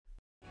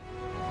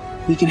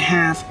we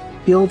can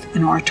build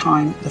in our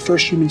time the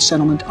first human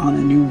settlement on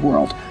a new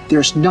world.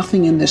 There's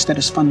nothing in this that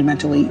is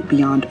fundamentally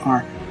beyond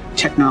our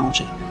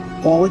technology.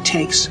 All it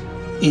takes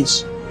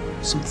is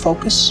some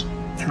focus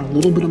and a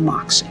little bit of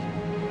moxie.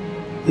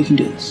 We can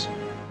do this.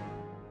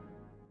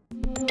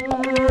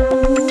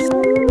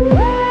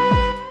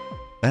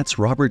 That's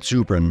Robert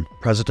Zubrin,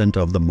 president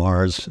of the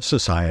Mars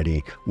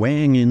Society,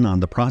 weighing in on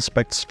the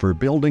prospects for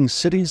building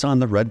cities on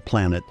the Red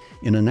Planet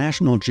in a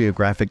National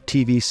Geographic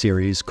TV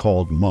series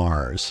called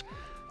Mars.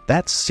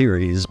 That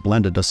series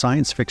blended a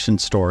science fiction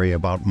story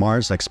about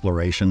Mars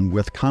exploration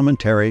with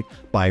commentary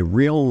by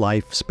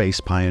real-life space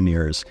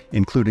pioneers,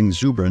 including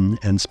Zubrin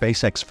and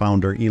SpaceX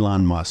founder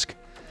Elon Musk.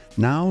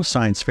 Now,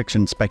 science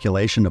fiction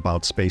speculation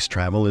about space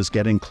travel is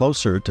getting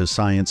closer to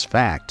science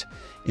fact.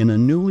 In a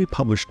newly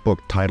published book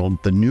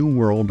titled The New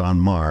World on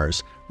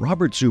Mars,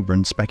 Robert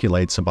Zubrin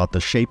speculates about the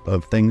shape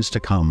of things to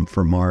come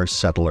for Mars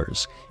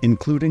settlers,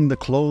 including the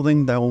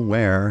clothing they'll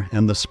wear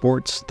and the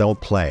sports they'll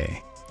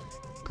play.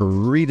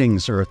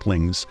 Greetings,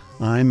 Earthlings.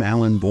 I'm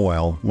Alan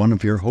Boyle, one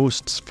of your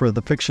hosts for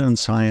the Fiction and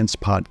Science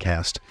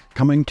podcast,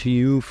 coming to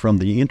you from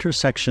the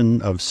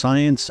intersection of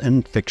science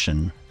and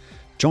fiction.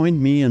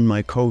 Join me and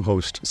my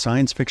co-host,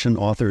 science fiction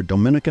author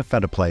Dominica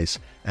Fettiplace,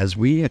 as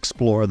we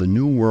explore the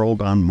new world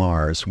on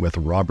Mars with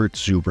Robert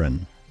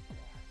Zubrin.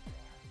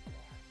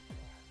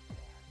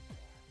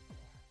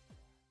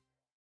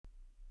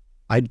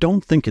 I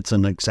don't think it's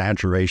an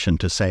exaggeration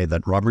to say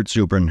that Robert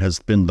Zubrin has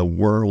been the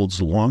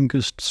world's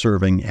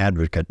longest-serving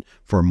advocate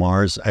for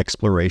Mars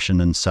exploration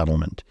and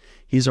settlement.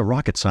 He's a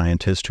rocket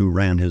scientist who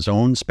ran his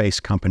own space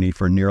company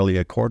for nearly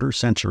a quarter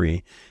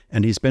century,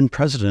 and he's been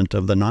president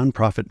of the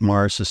nonprofit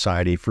Mars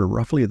Society for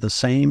roughly the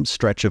same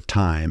stretch of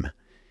time.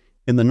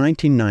 In the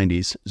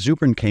 1990s,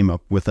 Zubrin came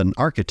up with an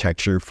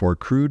architecture for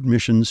crewed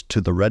missions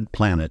to the Red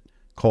Planet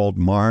called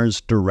Mars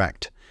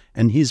Direct,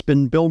 and he's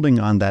been building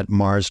on that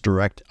Mars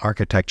Direct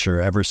architecture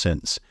ever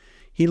since.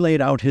 He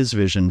laid out his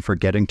vision for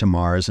getting to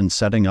Mars and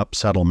setting up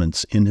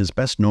settlements in his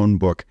best-known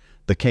book,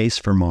 The Case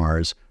for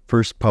Mars,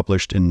 first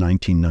published in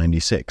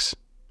 1996.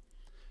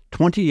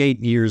 28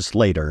 years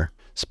later,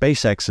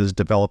 SpaceX is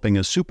developing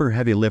a super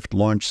heavy-lift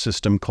launch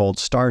system called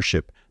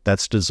Starship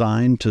that's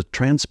designed to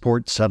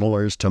transport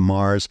settlers to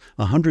Mars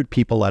 100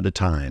 people at a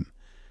time.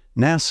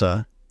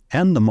 NASA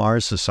and the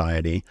Mars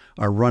Society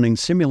are running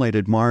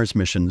simulated Mars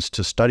missions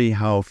to study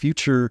how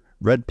future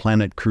Red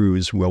Planet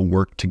crews will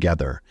work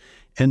together.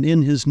 And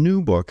in his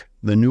new book,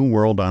 The New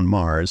World on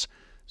Mars,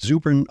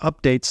 Zubrin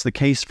updates the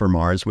case for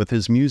Mars with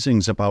his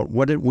musings about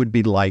what it would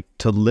be like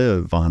to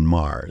live on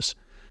Mars.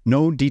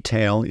 No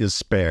detail is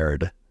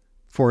spared.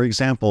 For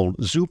example,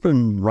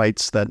 Zubrin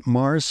writes that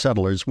Mars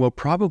settlers will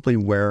probably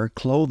wear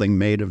clothing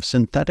made of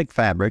synthetic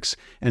fabrics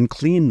and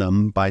clean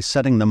them by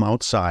setting them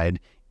outside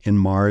in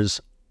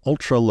Mars'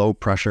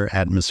 ultra-low-pressure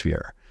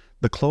atmosphere.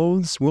 The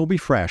clothes will be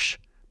fresh,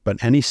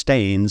 but any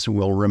stains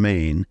will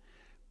remain,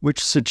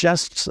 which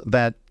suggests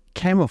that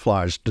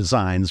camouflage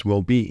designs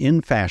will be in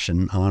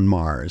fashion on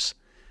Mars.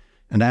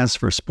 And as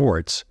for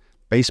sports,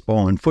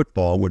 baseball and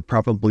football would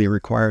probably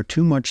require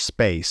too much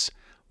space,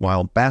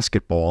 while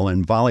basketball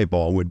and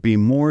volleyball would be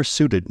more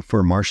suited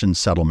for Martian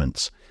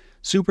settlements.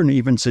 Zubrin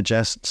even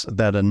suggests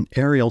that an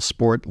aerial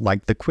sport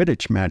like the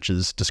Quidditch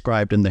matches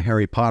described in the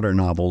Harry Potter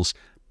novels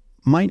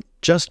might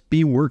just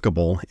be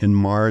workable in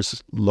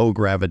Mars'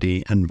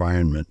 low-gravity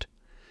environment.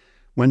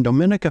 When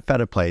Dominica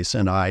Fettiplace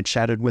and I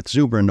chatted with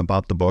Zubrin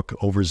about the book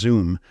over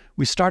Zoom,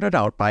 we started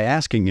out by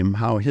asking him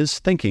how his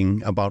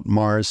thinking about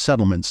Mars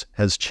settlements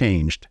has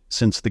changed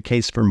since The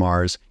Case for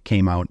Mars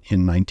came out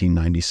in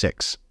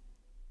 1996.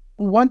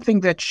 One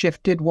thing that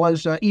shifted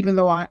was, even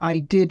though I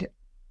did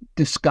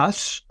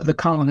discuss the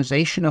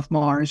colonization of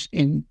Mars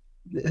in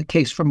The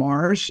Case for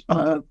Mars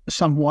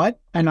somewhat,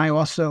 and I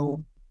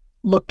also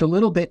looked a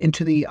little bit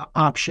into the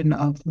option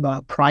of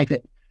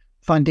private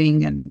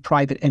funding and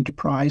private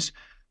enterprise.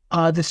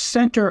 The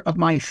center of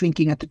my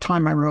thinking at the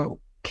time I wrote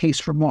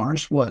Case for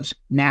Mars was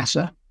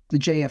NASA, the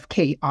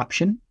JFK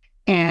option,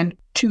 and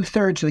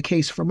 2/3 of the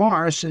Case for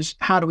Mars is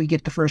how do we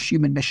get the first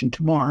human mission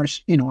to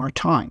Mars in our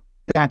time?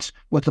 That's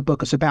what the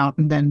book is about,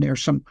 and then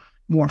there's some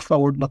more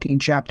forward-looking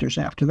chapters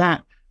after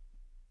that,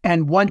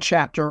 and one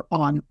chapter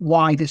on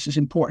why this is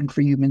important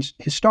for humans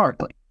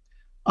historically.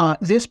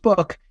 This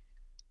book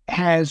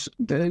has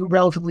the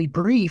relatively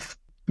brief,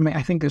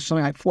 I think there's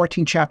something like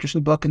 14 chapters in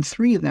the book, and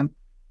 3 of them,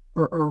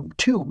 or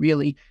 2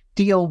 really,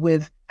 deal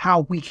with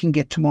how we can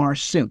get to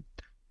Mars soon.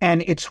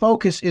 And its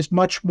focus is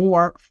much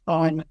more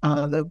on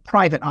the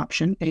private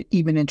option,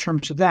 even in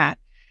terms of that.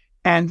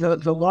 And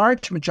the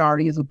large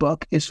majority of the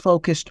book is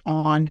focused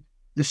on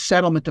the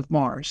settlement of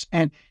Mars.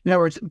 And in other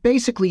words,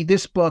 basically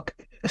this book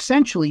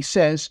essentially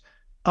says,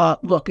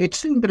 look, it's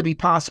soon going to be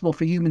possible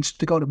for humans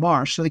to go to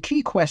Mars. So the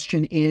key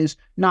question is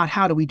not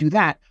how do we do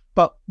that,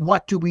 but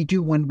what do we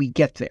do when we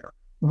get there?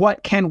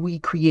 What can we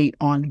create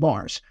on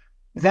Mars?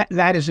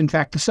 That is, in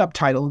fact, the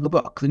subtitle of the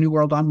book, The New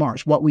World on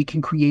Mars, What We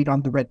Can Create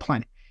on the Red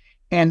Planet.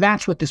 And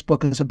that's what this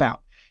book is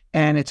about.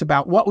 And it's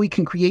about what we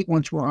can create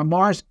once we're on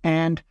Mars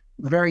and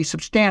very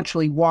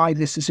substantially why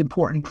this is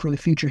important for the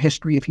future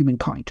history of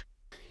humankind.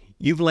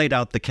 You've laid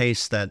out the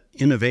case that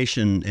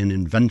innovation and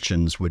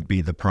inventions would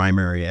be the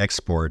primary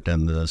export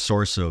and the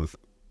source of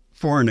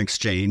foreign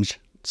exchange,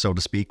 so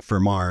to speak, for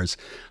Mars.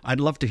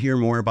 I'd love to hear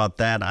more about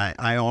that.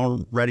 I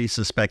already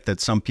suspect that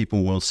some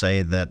people will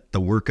say that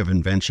the work of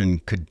invention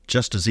could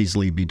just as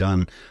easily be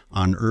done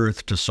on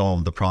Earth to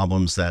solve the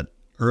problems that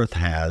Earth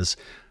has.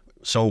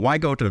 So why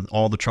go to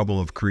all the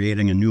trouble of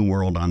creating a new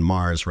world on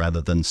Mars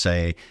rather than,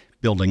 say,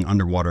 building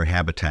underwater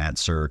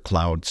habitats or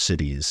cloud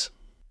cities?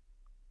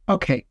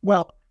 Okay,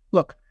 well,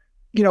 look,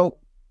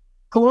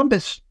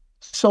 Columbus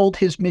sold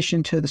his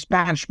mission to the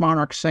Spanish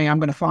monarch saying, I'm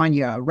going to find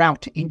you a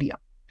route to India,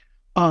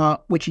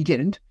 which he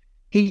didn't.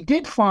 He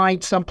did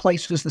find some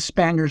places the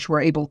Spaniards were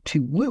able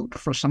to loot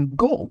for some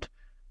gold.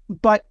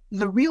 But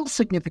the real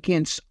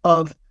significance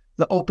of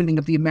the opening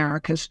of the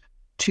Americas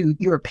to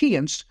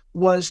Europeans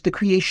was the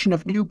creation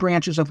of new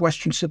branches of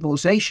Western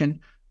civilization,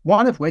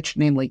 one of which,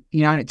 namely the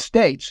United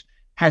States,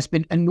 has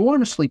been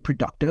enormously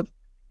productive.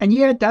 And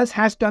yeah,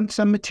 has done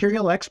some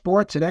material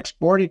exports. It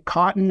exported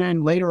cotton,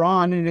 and later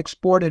on it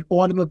exported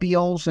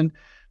automobiles and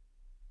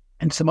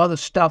some other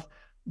stuff.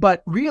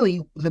 But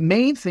really, the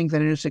main thing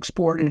that it has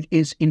exported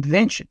is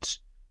inventions.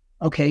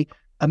 Okay,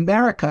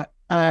 America,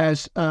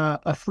 as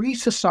a free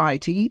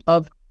society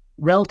of,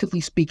 relatively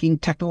speaking,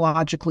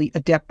 technologically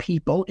adept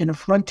people in a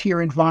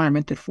frontier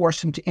environment that forced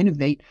them to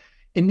innovate,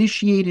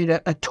 initiated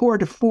a tour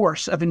de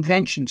force of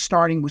invention,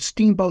 starting with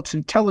steamboats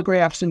and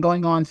telegraphs and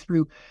going on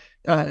through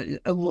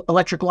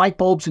electric light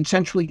bulbs and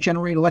centrally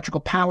generated electrical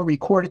power,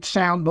 recorded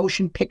sound,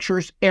 motion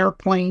pictures,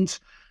 airplanes,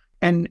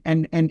 and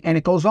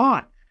it goes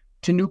on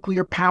to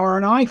nuclear power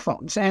and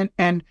iPhones.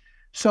 And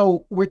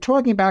so we're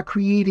talking about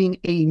creating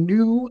a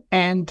new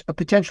and a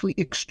potentially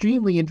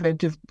extremely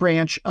inventive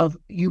branch of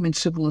human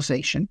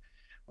civilization,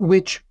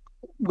 which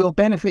will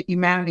benefit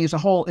humanity as a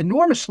whole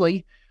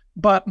enormously,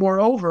 but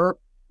moreover,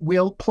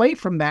 will play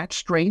from that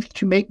strength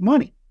to make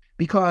money.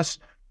 Because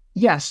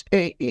yes,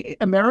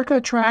 America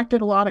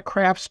attracted a lot of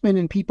craftsmen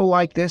and people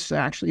like this.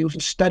 Actually, it was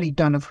a study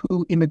done of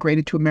who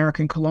immigrated to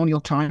America in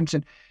colonial times,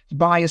 and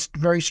biased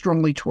very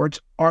strongly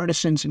towards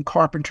artisans and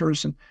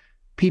carpenters and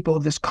people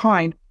of this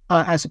kind,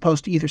 as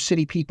opposed to either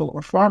city people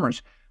or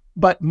farmers.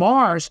 But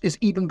Mars is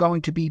even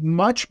going to be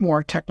much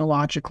more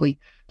technologically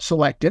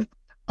selective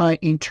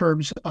in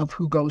terms of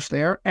who goes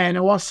there, and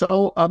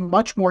also a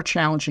much more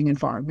challenging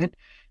environment.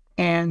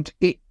 And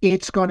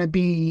it's going to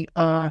be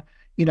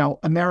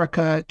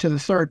America to the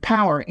third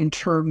power in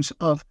terms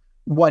of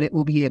what it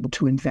will be able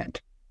to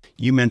invent.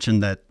 You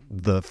mentioned that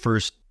the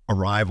first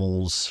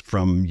arrivals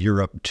from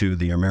Europe to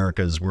the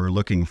Americas were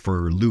looking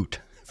for loot,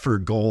 for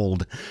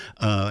gold.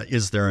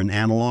 Is there an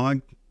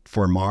analog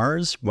for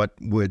Mars? What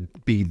would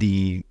be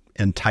the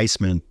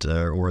enticement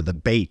or the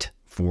bait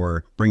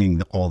for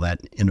bringing all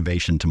that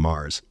innovation to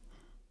Mars?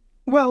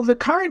 Well, the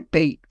current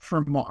bait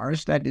for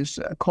Mars that is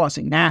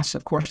causing NASA,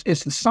 of course,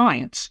 is the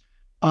science.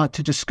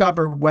 To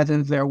discover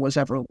whether there was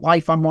ever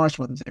life on Mars,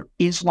 whether there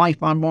is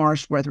life on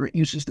Mars, whether it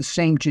uses the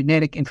same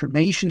genetic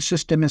information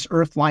system as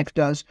Earth life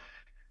does.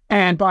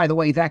 And by the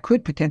way, that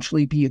could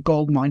potentially be a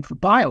gold mine for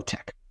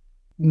biotech.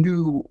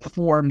 New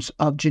forms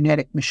of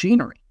genetic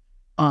machinery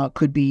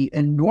could be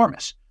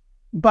enormous.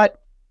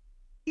 But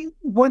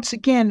once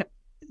again,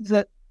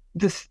 the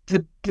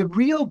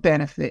real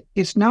benefit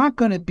is not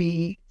going to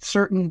be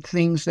certain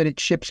things that it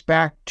ships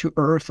back to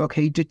Earth.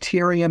 Okay,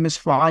 deuterium is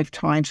 5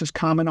 times as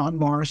common on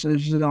Mars as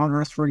it is on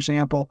Earth, for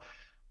example,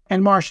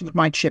 and Martians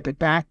might ship it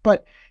back.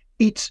 But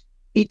it's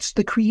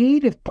the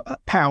creative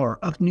power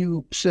of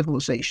new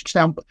civilizations.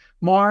 Now,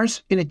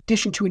 Mars, in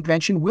addition to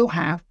invention, will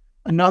have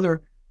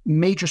another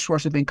major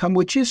source of income,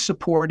 which is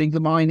supporting the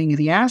mining of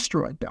the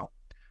asteroid belt.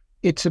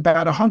 It's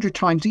about 100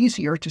 times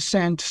easier to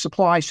send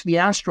supplies to the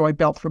asteroid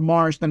belt from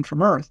Mars than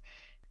from Earth.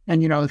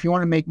 And, if you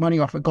want to make money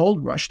off a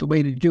gold rush, the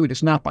way to do it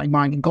is not by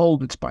mining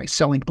gold, it's by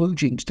selling blue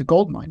jeans to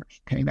gold miners.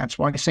 Okay, that's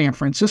why San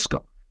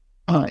Francisco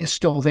is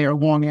still there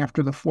long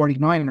after the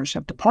 49ers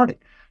have departed.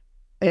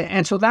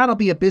 And so that'll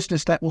be a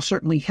business that will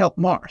certainly help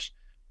Mars.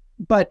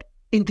 But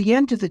in the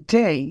end of the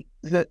day,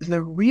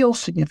 the real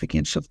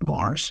significance of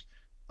Mars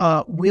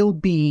will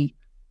be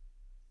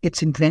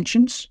its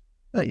inventions,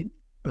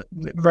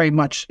 very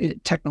much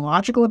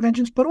technological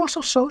inventions, but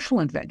also social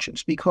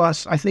inventions,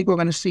 because I think we're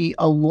going to see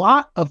a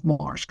lot of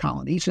Mars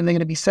colonies, and they're going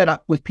to be set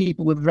up with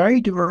people with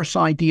very diverse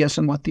ideas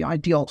on what the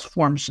ideal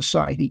form of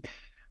society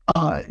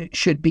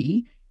should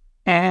be.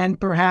 And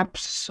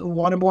perhaps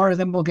one or more of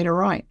them will get it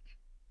right.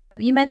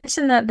 You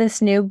mentioned that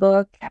this new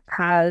book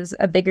has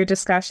a bigger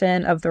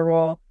discussion of the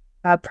role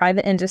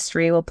private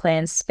industry will play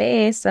in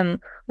space.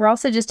 And we're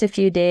also just a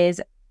few days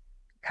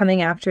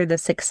coming after the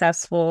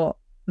successful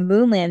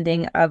moon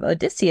landing of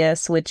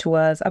Odysseus, which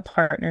was a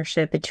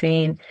partnership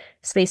between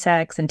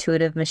SpaceX,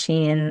 Intuitive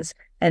Machines,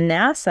 and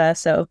NASA.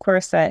 So, of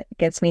course, that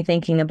gets me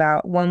thinking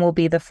about when will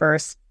be the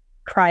first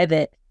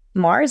private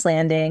Mars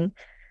landing.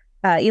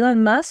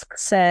 Elon Musk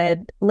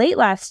said late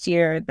last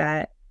year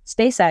that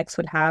SpaceX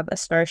would have a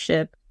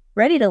Starship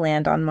ready to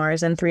land on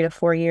Mars in 3 to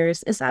 4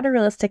 years. Is that a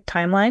realistic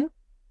timeline?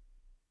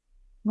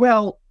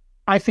 Well,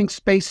 I think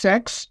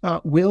SpaceX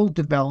will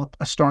develop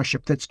a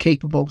Starship that's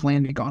capable of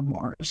landing on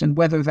Mars. And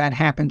whether that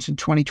happens in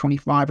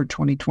 2025 or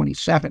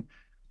 2027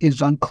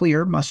 is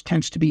unclear. Musk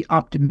tends to be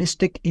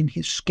optimistic in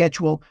his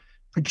schedule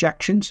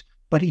projections,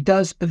 but he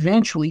does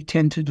eventually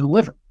tend to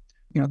deliver.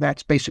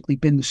 That's basically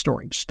been the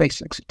story of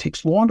SpaceX. It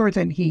takes longer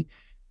than he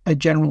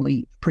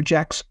generally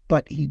projects,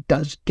 but he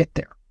does get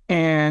there.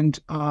 And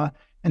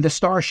the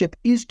Starship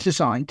is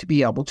designed to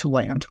be able to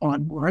land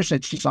on Mars.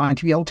 It's designed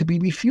to be able to be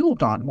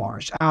refueled on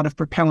Mars out of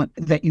propellant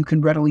that you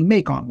can readily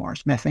make on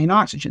Mars, methane,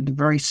 oxygen, the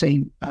very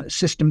same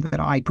system that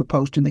I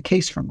proposed in the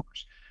case for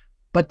Mars.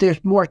 But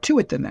there's more to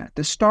it than that.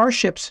 The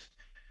Starships,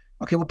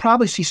 we'll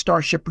probably see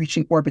Starship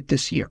reaching orbit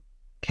this year.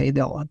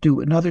 They'll do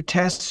another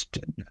test,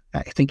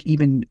 I think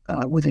even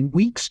within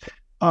weeks,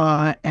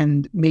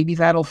 and maybe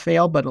that'll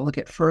fail, but it'll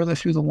get further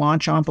through the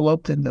launch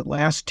envelope than the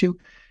last two.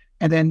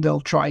 And then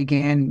they'll try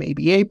again,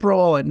 maybe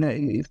April, and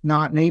if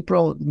not in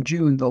April, in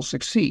June, they'll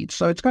succeed.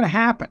 So it's going to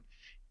happen.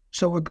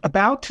 So we're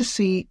about to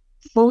see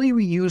fully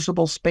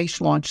reusable space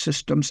launch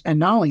systems, and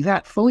not only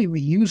that, fully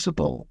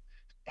reusable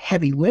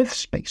heavy lift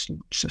space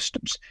launch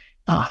systems,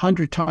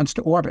 100 tons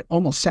to orbit,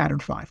 almost Saturn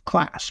V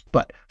class,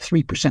 but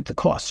 3% the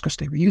cost because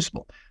they're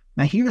reusable.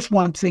 Now, here's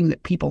one thing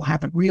that people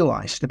haven't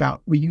realized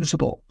about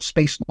reusable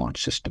space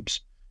launch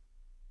systems.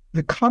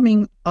 The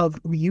coming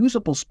of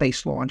reusable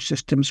space launch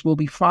systems will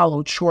be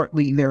followed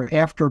shortly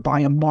thereafter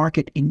by a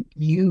market in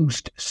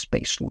used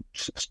space launch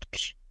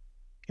systems.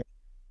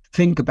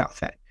 Think about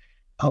that.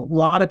 A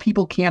lot of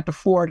people can't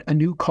afford a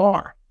new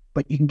car,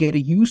 but you can get a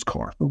used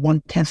car for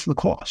 1/10 of the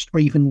cost or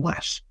even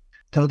less.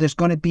 So there's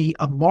going to be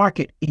a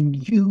market in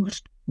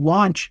used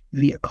launch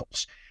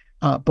vehicles.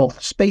 Both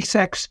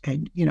SpaceX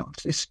and,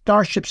 if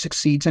Starship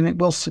succeeds, and it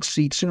will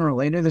succeed sooner or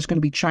later, there's going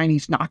to be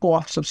Chinese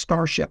knockoffs of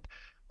Starship,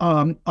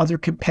 other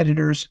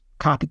competitors,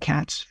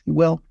 copycats, if you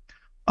will.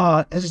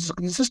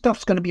 This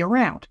stuff's going to be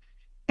around.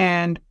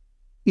 And,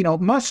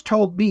 Musk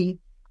told me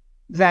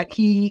that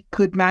he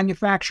could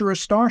manufacture a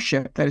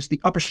Starship, that is the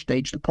upper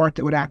stage, the part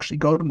that would actually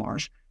go to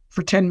Mars,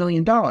 for $10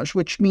 million,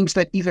 which means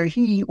that either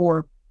he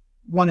or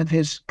one of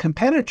his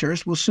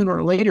competitors will sooner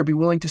or later be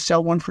willing to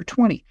sell one for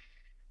 20.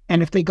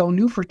 And if they go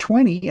new for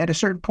 20, at a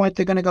certain point,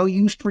 they're going to go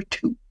used for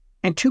 2.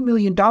 And $2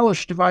 million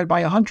divided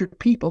by 100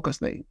 people, because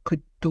they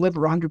could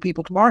deliver 100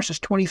 people to Mars, is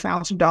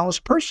 $20,000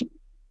 a person.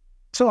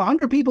 So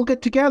 100 people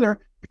get together,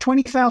 for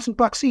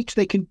 $20,000 each,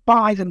 they can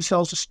buy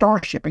themselves a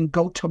Starship and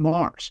go to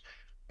Mars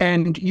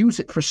and use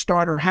it for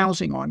starter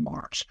housing on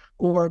Mars.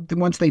 Or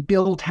once they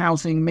build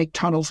housing, make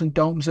tunnels and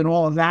domes and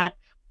all of that,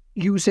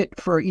 use it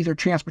for either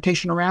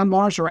transportation around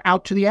Mars or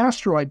out to the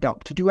asteroid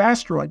belt to do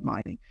asteroid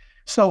mining.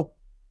 So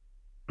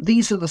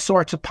these are the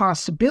sorts of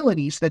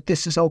possibilities that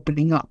this is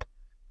opening up.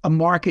 A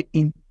market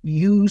in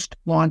used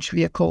launch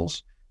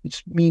vehicles,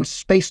 which means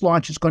space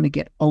launch is going to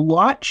get a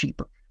lot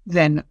cheaper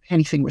than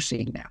anything we're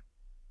seeing now.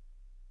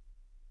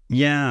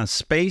 Yeah,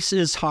 space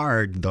is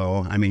hard,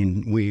 though. I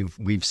mean,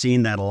 we've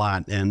seen that a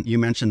lot. And you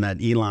mentioned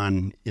that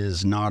Elon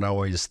is not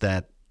always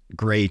that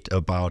great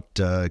about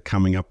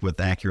coming up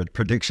with accurate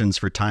predictions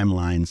for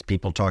timelines.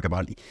 People talk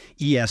about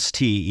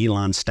EST,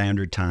 Elon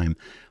Standard Time.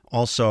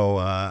 Also,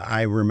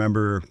 I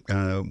remember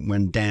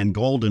when Dan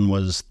Golden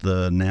was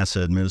the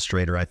NASA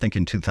administrator, I think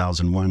in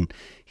 2001,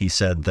 he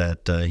said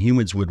that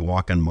humans would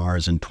walk on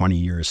Mars in 20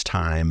 years'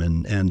 time.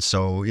 And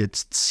so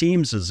it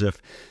seems as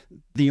if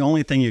the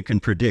only thing you can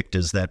predict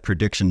is that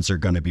predictions are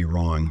going to be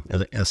wrong,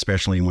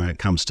 especially when it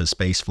comes to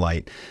space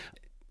flight.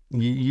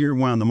 You're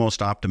one of the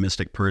most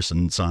optimistic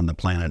persons on the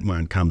planet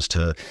when it comes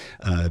to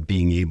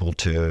being able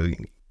to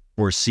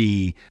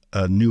foresee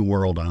a new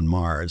world on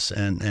Mars.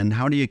 And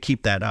how do you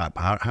keep that up?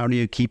 How do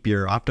you keep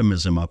your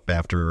optimism up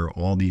after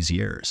all these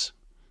years?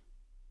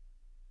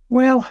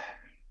 Well,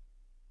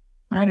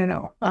 I don't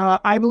know.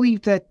 I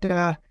believe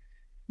that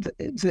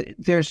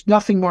there's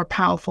nothing more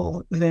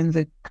powerful than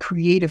the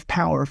creative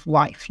power of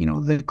life.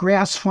 The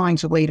grass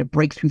finds a way to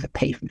break through the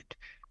pavement.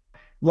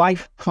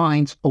 Life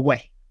finds a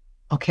way,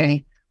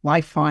 okay?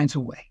 Life finds a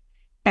way.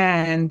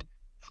 And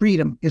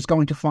freedom is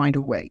going to find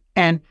a way.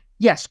 And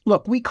yes,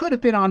 look, we could have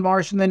been on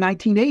Mars in the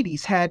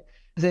 1980s had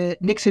the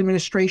Nixon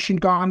administration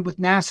gone with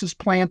NASA's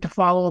plan to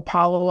follow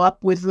Apollo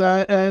up with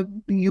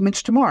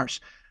humans to Mars.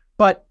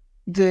 But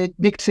the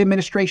Nixon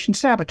administration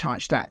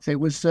sabotaged that. There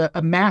was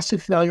a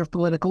massive failure of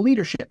political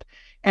leadership.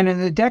 And in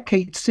the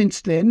decades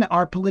since then,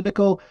 our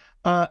political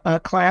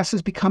class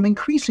has become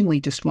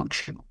increasingly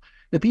dysfunctional.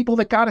 The people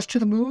that got us to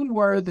the moon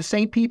were the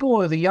same people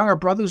or the younger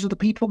brothers of the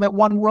people that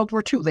won World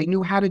War II. They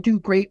knew how to do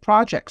great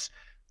projects.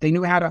 They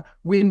knew how to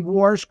win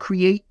wars,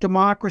 create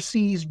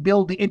democracies,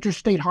 build the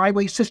interstate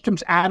highway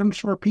systems, atoms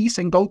for peace,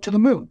 and go to the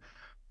moon.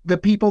 The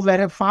people that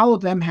have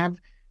followed them have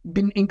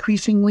been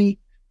increasingly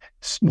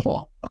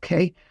small,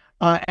 okay?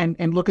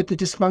 And look at the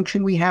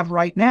dysfunction we have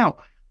right now,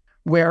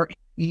 where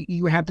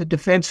you have the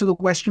defense of the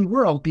Western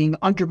world being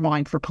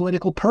undermined for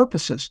political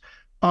purposes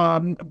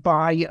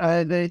by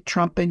the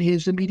Trump and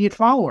his immediate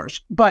followers.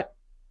 But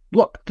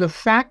look, the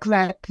fact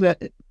that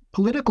the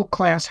political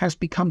class has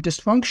become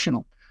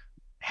dysfunctional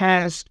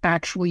has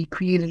actually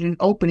created an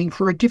opening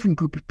for a different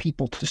group of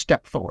people to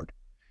step forward,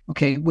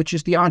 okay, which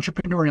is the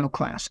entrepreneurial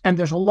class. And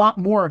there's a lot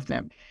more of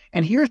them.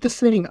 And here's the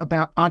thing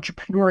about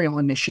entrepreneurial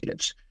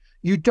initiatives.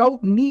 You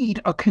don't need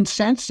a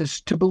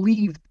consensus to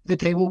believe that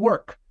they will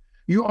work.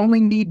 You only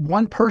need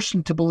one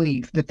person to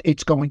believe that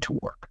it's going to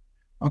work,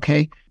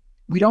 okay?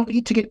 We don't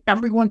need to get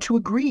everyone to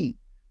agree,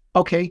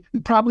 okay? We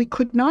probably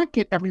could not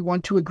get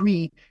everyone to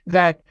agree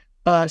that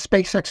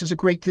SpaceX is a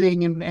great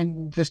thing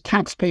and the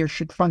taxpayers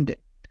should fund it,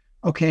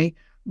 okay?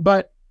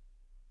 But,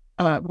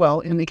 well,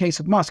 in the case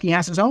of Musk, he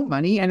has his own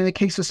money. And in the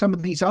case of some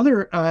of these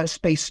other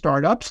space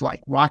startups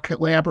like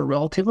Rocket Lab or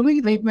Relatively,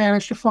 they've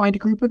managed to find a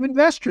group of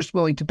investors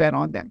willing to bet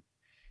on them.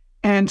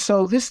 And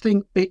so this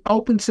thing, it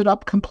opens it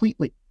up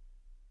completely.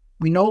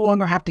 We no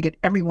longer have to get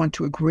everyone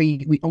to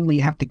agree. We only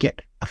have to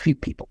get a few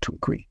people to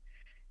agree.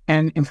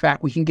 And in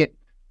fact, we can get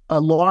a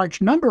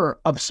large number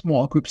of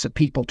small groups of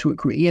people to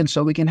agree. And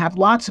so we can have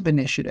lots of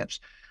initiatives.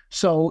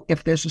 So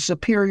if there's a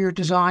superior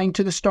design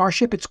to the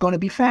Starship, it's going to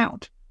be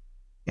found.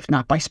 If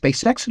not by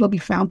SpaceX, it'll be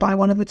found by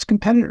one of its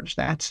competitors.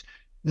 That's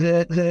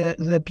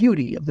the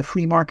beauty of the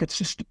free market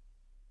system.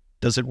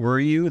 Does it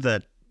worry you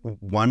that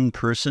one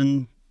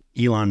person,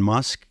 Elon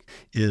Musk,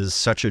 is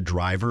such a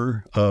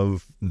driver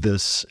of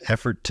this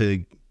effort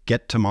to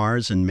get to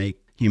Mars and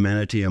make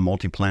humanity a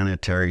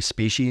multiplanetary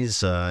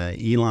species?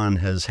 Elon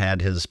has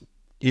had his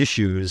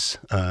issues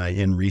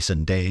in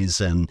recent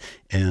days, and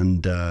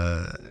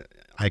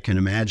I can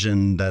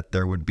imagine that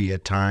there would be a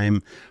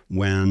time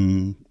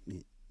when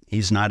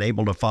he's not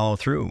able to follow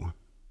through.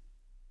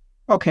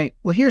 Okay,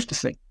 well, here's the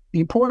thing. The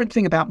important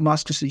thing about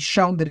Musk is he's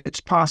shown that it's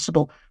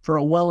possible for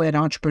a well-led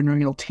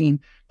entrepreneurial team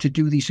to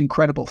do these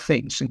incredible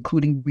things,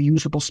 including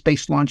reusable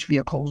space launch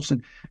vehicles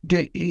and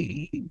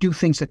do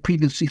things that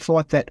previously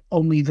thought that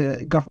only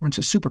the governments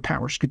of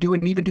superpowers could do,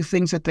 and even do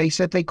things that they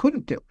said they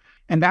couldn't do.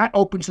 And that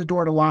opens the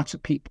door to lots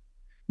of people.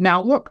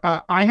 Now, look,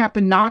 I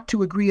happen not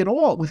to agree at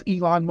all with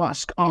Elon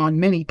Musk on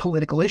many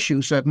political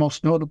issues,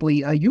 most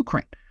notably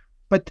Ukraine.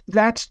 But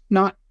that's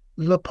not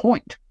the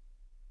point,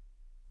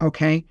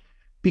 okay?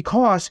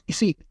 Because, you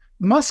see,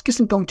 Musk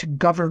isn't going to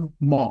govern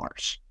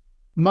Mars.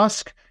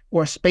 Musk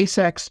or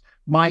SpaceX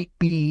might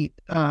be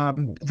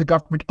the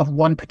government of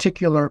one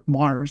particular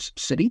Mars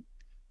city,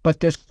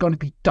 but there's going to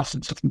be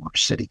dozens of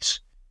Mars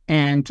cities.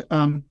 And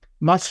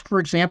Musk, for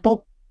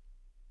example,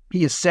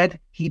 he has said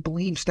he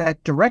believes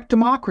that direct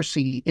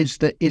democracy is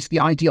the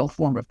ideal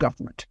form of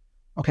government.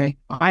 Okay,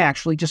 I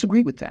actually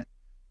disagree with that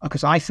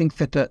because I think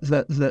that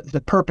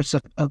the purpose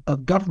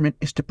of government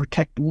is to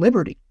protect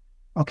liberty.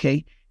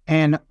 Okay.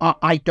 And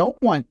I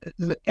don't want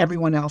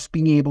everyone else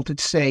being able to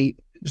say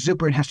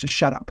Zubrin has to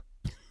shut up.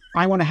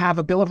 I want to have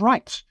a Bill of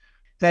Rights.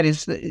 That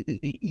is,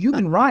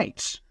 human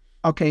rights,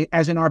 okay,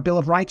 as in our Bill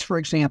of Rights, for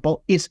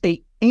example, is an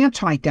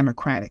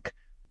anti-democratic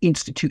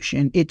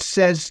institution. It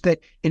says that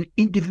an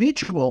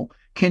individual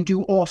can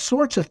do all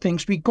sorts of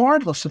things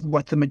regardless of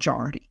what the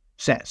majority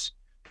says.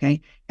 Okay.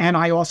 And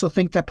I also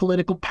think that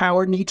political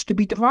power needs to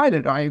be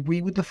divided. I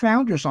agree with the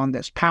founders on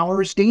this.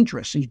 Power is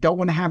dangerous. You don't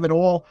want to have it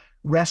all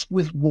rest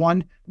with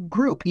one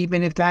group,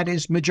 even if that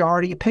is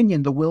majority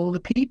opinion, the will of the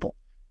people.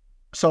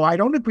 So I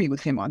don't agree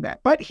with him on that.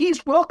 But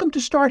he's welcome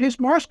to start his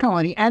Mars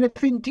colony. And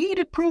if indeed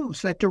it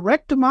proves that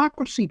direct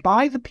democracy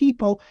by the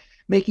people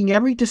making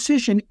every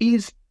decision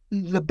is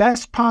the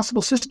best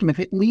possible system, if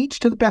it leads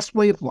to the best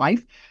way of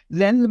life,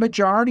 then the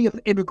majority of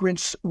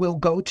immigrants will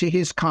go to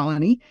his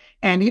colony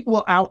and it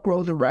will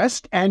outgrow the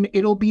rest and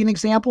it'll be an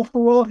example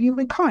for all of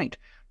humankind.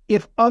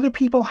 If other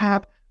people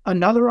have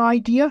another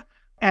idea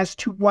as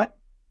to what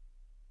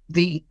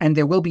and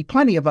there will be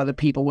plenty of other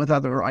people with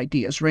other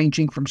ideas,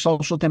 ranging from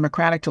social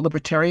democratic to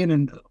libertarian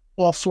and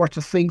all sorts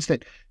of things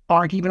that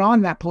aren't even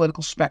on that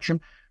political spectrum,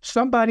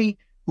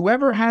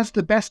 whoever has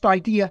the best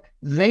idea,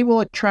 they will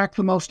attract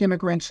the most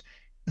immigrants.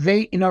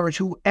 In other words,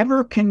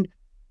 whoever can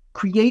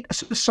create a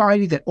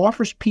society that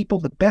offers people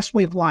the best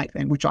way of life,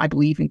 and which I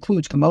believe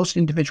includes the most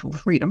individual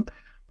freedom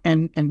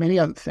and many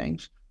other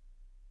things,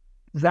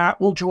 that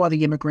will draw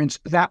the immigrants.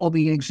 That will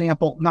be an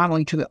example not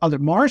only to the other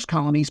Mars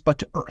colonies, but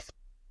to Earth.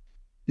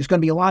 There's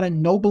going to be a lot of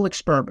noble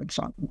experiments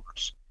on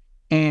Mars.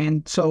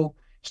 And so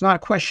it's not a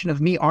question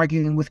of me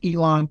arguing with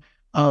Elon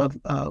of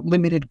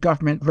limited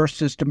government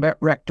versus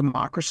direct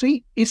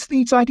democracy. It's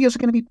these ideas are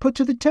going to be put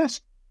to the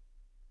test.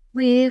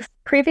 We've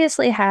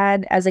previously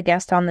had as a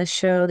guest on this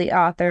show the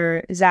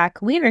author Zach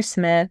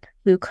Weinersmith,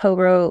 who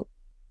co-wrote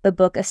the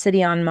book A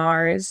City on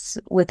Mars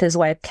with his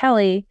wife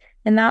Kelly.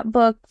 In that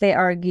book, they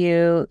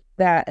argue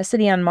that a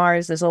city on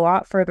Mars is a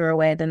lot further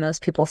away than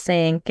most people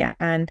think,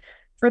 and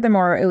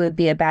furthermore, it would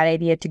be a bad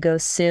idea to go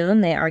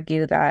soon. They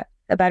argue that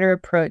a better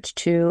approach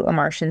to a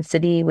Martian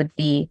city would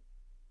be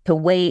to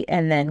wait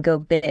and then go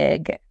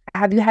big.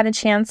 Have you had a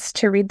chance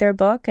to read their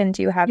book, and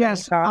do you have any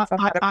thoughts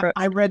on that approach?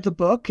 I read the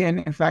book, and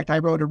in fact, I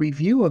wrote a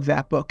review of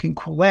that book in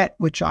Quillette,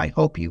 which I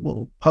hope you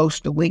will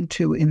post a link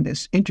to in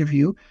this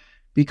interview,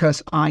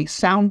 because I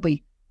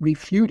soundly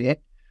refute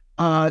it.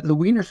 The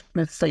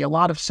Weinersmiths say a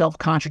lot of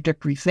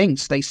self-contradictory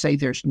things. They say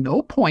there's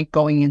no point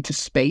going into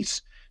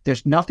space.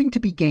 There's nothing to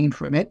be gained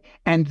from it,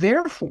 and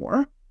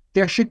therefore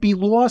there should be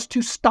laws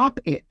to stop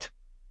it,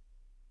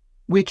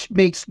 which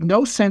makes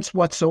no sense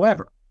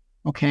whatsoever.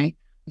 Okay?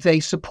 They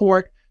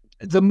support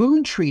the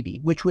Moon Treaty,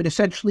 which would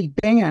essentially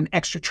ban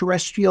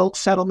extraterrestrial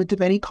settlement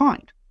of any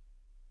kind.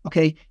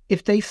 Okay?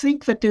 If they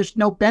think that there's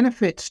no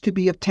benefits to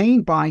be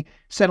obtained by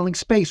settling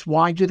space,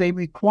 why do they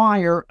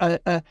require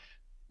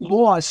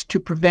laws to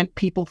prevent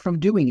people from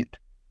doing it?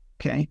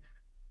 Okay?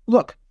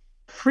 Look,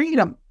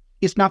 freedom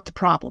is not the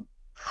problem.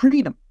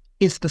 Freedom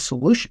is the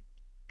solution.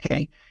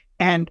 Okay?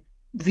 And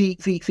they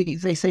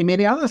say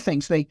many other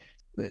things. They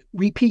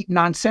repeat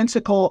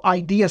nonsensical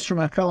ideas from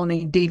a fellow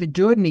named David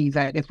Dudney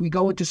that if we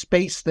go into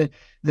space, the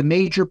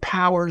major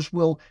powers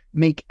will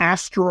make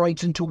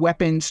asteroids into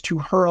weapons to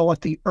hurl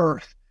at the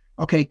Earth.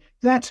 Okay,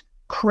 that's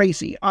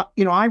crazy.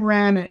 I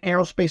ran an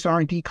aerospace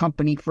R&D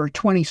company for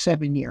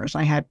 27 years.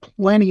 I had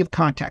plenty of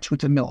contacts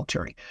with the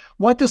military.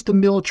 What does the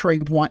military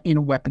want in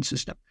a weapon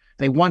system?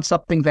 They want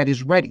something that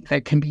is ready,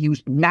 that can be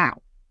used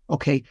now.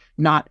 Okay,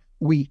 not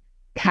we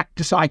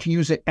decide to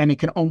use it and it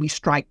can only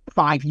strike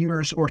 5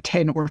 years or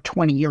 10 or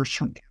 20 years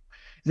from now.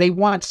 They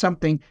want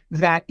something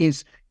that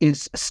is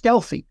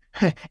stealthy.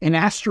 An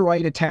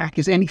asteroid attack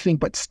is anything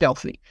but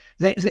stealthy.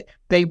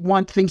 They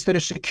want things that are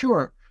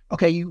secure.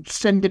 Okay, you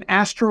send an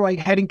asteroid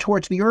heading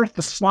towards the Earth,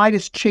 the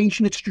slightest change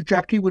in its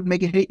trajectory would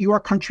make it hit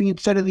your country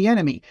instead of the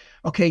enemy.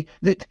 Okay,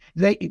 that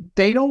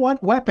they don't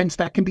want weapons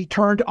that can be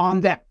turned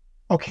on them.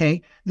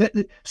 Okay,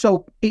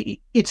 so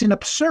it's an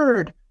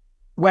absurd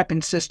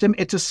weapon system.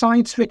 It's a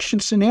science fiction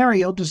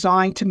scenario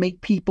designed to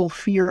make people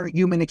fear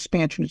human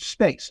expansion into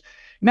space.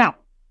 Now,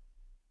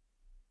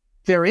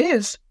 there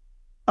is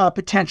a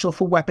potential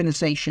for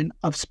weaponization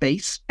of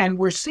space, and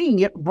we're seeing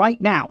it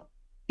right now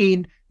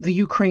in the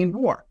Ukraine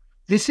war.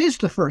 This is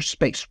the first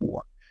space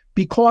war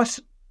because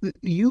the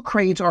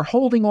Ukrainians are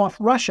holding off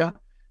Russia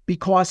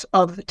because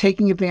of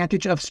taking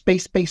advantage of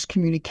space-based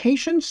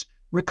communications,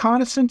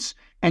 reconnaissance,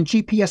 and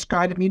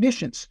GPS-guided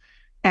munitions.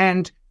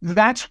 And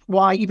that's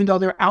why, even though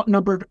they're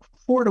outnumbered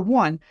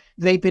 4-1,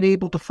 they've been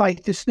able to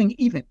fight this thing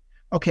even.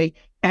 Okay,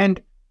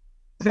 and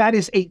that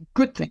is a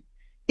good thing.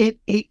 It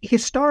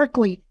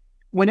historically,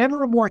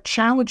 whenever a more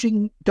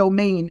challenging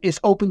domain is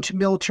open to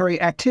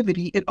military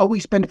activity, it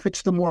always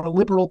benefits the more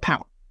liberal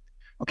power.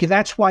 Okay,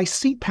 that's why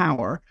sea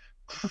power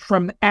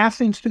from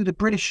Athens through the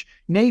British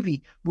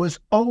Navy was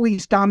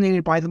always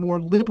dominated by the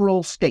more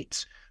liberal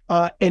states.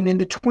 And in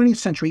the 20th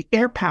century,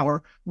 air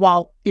power,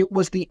 while it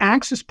was the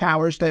Axis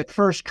powers that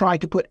first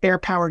tried to put air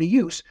power to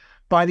use,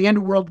 by the end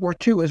of World War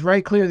II, it was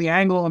very clear the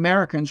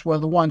Anglo-Americans were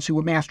the ones who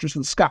were masters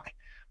of the sky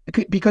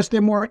because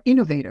they're more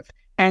innovative.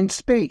 And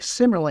space,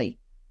 similarly,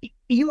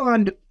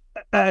 Elon,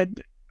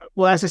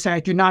 well, as I say, I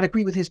do not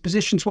agree with his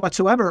positions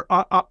whatsoever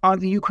on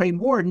the Ukraine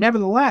war.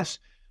 Nevertheless,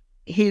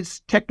 his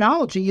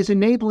technology is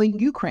enabling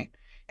Ukraine,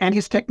 and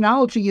his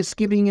technology is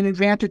giving an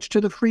advantage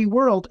to the free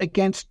world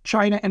against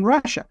China and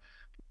Russia.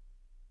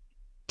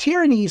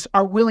 Tyrannies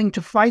are willing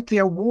to fight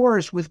their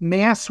wars with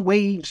mass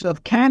waves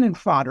of cannon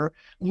fodder.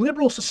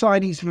 Liberal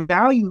societies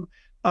value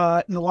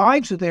the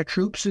lives of their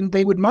troops, and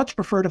they would much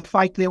prefer to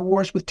fight their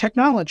wars with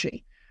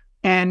technology.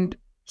 And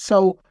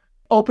so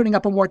opening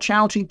up a more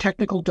challenging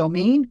technical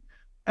domain,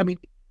 I mean,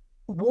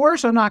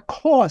 wars are not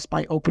caused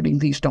by opening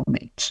these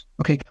domains.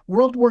 Okay,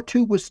 World War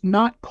II was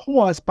not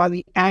caused by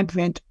the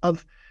advent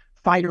of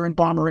fighter and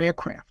bomber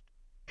aircraft.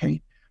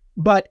 Okay,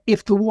 but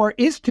if the war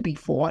is to be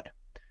fought,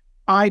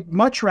 I'd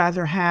much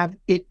rather have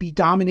it be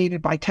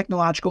dominated by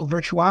technological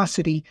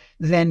virtuosity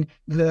than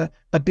the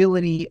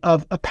ability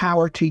of a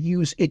power to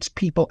use its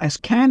people as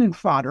cannon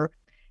fodder.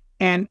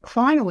 And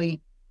finally,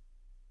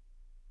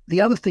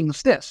 the other thing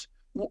is this.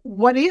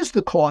 What is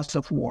the cause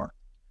of war?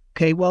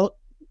 Okay, well,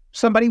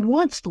 somebody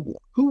wants the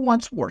war. Who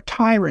wants war?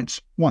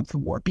 Tyrants want the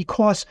war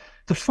because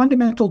the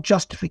fundamental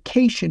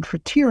justification for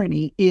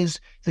tyranny is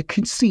the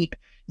conceit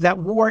that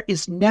war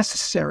is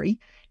necessary,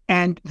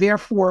 and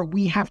therefore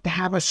we have to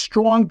have a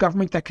strong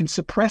government that can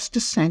suppress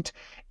dissent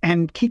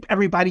and keep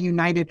everybody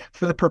united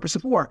for the purpose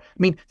of war. I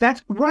mean,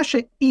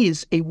 Russia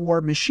is a war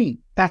machine.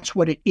 That's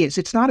what it is.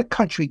 It's not a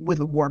country with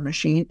a war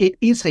machine. It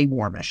is a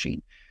war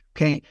machine.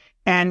 Okay,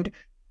 and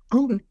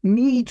Putin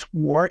needs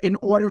war in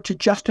order to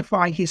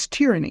justify his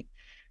tyranny.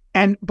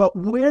 But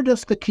where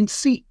does the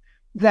conceit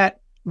that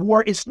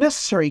war is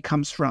necessary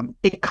comes from?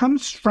 It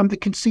comes from the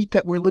conceit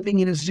that we're living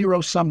in a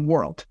zero-sum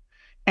world,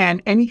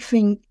 and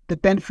anything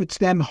that benefits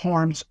them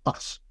harms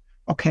us.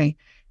 Okay?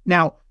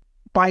 Now,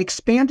 by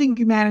expanding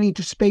humanity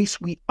into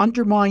space, we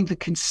undermine the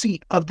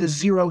conceit of the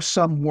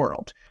zero-sum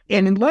world.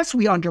 And unless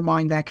we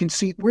undermine that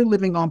conceit, we're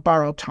living on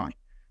borrowed time.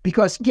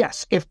 Because,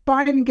 yes, if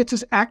Biden gets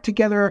his act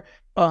together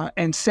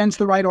and sends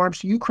the right arms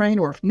to Ukraine,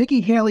 or if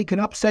Nikki Haley can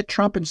upset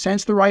Trump and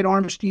sends the right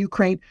arms to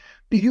Ukraine,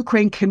 the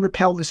Ukraine can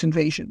repel this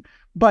invasion.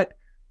 But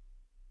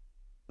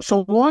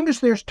so long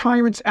as there's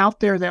tyrants out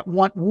there that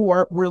want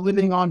war, we're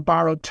living on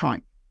borrowed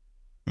time.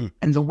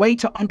 And the way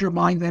to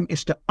undermine them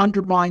is to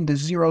undermine the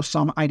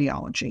zero-sum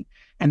ideology.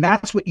 And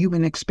that's what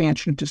human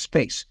expansion into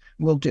space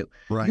will do.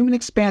 Right. Human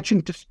expansion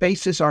into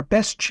space is our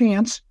best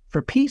chance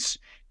for peace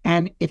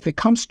And if it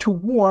comes to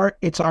war,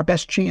 it's our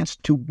best chance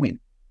to win.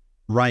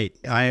 Right.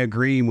 I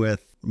agree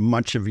with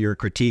much of your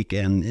critique,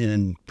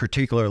 and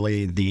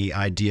particularly the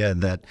idea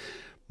that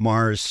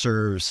Mars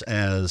serves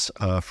as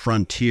a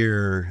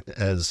frontier,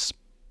 as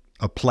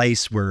a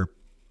place where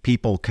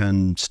people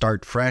can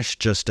start fresh,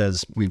 just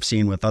as we've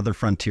seen with other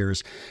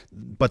frontiers.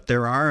 But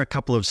there are a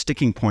couple of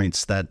sticking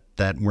points that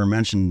were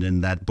mentioned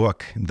in that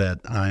book that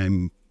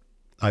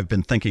I've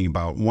been thinking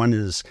about. One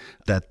is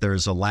that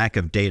there's a lack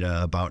of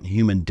data about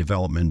human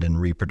development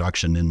and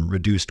reproduction in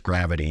reduced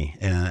gravity,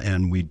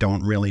 and we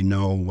don't really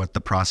know what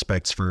the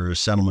prospects for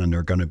settlement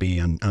are going to be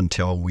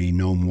until we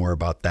know more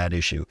about that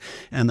issue.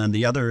 And then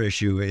the other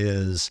issue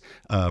is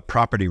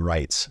property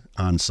rights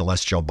on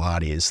celestial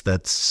bodies.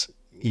 That's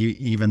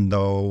even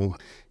though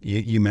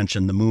you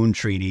mentioned the Moon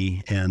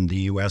Treaty, and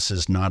the U.S.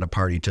 is not a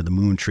party to the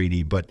Moon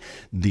Treaty, but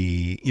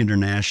the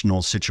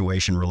international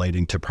situation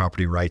relating to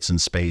property rights in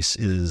space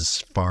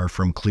is far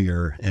from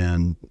clear.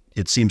 And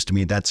it seems to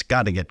me that's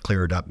got to get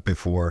cleared up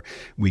before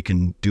we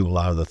can do a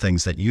lot of the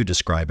things that you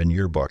describe in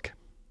your book.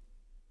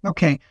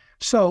 Okay.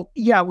 So,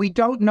 yeah, we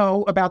don't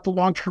know about the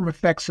long-term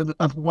effects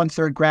of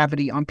one-third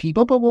gravity on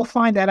people, but we'll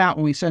find that out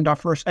when we send our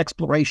first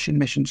exploration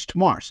missions to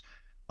Mars.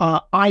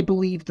 I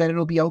believe that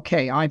it'll be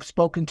okay. I've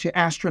spoken to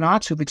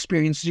astronauts who've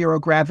experienced zero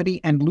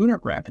gravity and lunar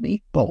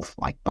gravity, both,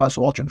 like Buzz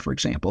Aldrin, for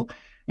example.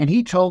 And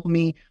he told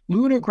me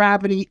lunar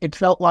gravity, it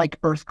felt like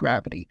Earth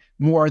gravity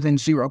more than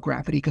zero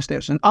gravity, because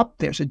there's an up,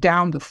 there's a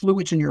down, the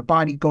fluids in your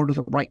body go to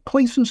the right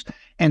places.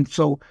 And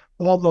so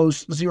all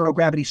those zero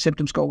gravity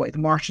symptoms go away. The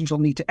Martians will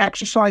need to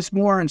exercise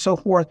more and so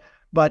forth,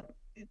 but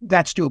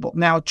that's doable.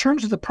 Now, in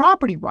terms of the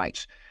property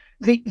rights,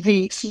 the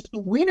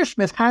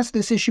Weinersmith has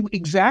this issue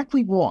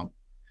exactly wrong.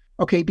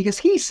 Okay, because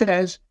he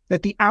says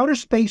that the Outer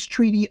Space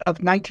Treaty of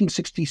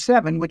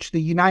 1967, which the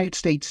United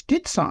States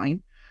did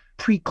sign,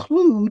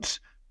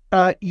 precludes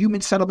human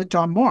settlement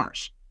on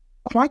Mars.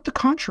 Quite the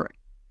contrary.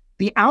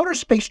 The Outer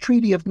Space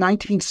Treaty of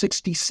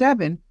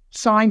 1967,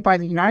 signed by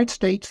the United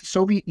States, the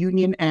Soviet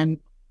Union, and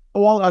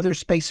all other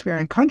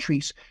spacefaring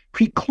countries,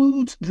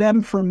 precludes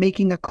them from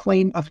making a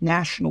claim of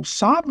national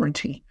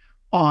sovereignty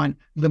on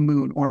the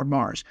Moon or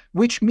Mars,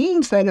 which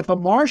means that if a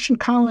Martian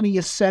colony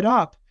is set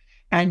up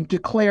and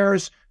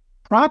declares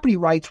property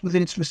rights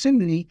within its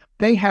vicinity,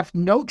 they have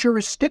no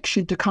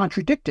jurisdiction to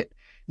contradict it.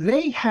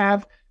 They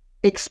have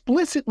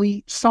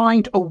explicitly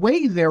signed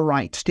away their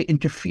rights to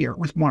interfere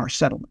with Mars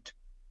settlement.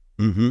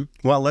 Mm-hmm.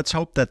 Well, let's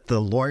hope that the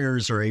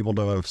lawyers are able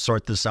to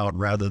sort this out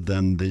rather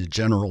than the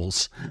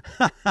generals.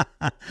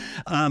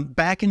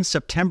 Back in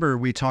September,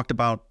 we talked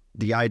about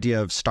the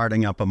idea of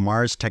starting up a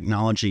Mars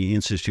Technology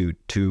Institute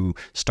to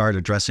start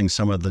addressing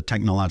some of the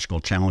technological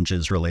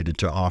challenges related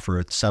to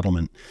off-Earth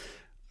settlement,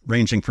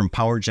 ranging from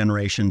power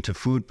generation to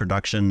food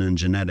production and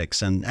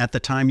genetics. And at the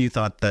time, you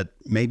thought that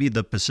maybe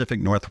the Pacific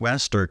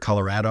Northwest or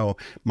Colorado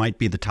might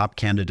be the top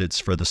candidates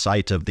for the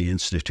site of the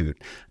Institute.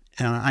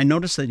 And I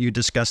noticed that you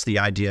discussed the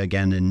idea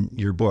again in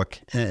your book.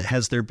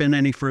 Has there been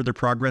any further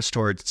progress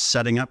towards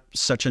setting up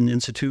such an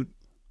institute?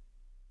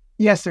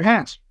 Yes, there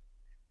has.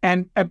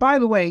 And by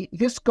the way,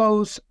 this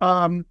goes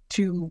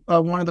to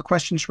one of the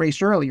questions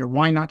raised earlier.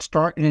 Why not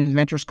start an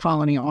inventor's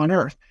colony on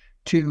Earth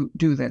to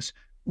do this?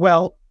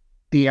 Well,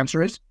 the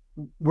answer is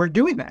we're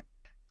doing that.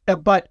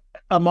 But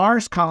a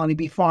Mars colony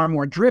be far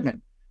more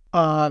driven.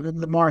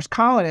 The Mars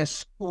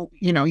colonists,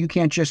 you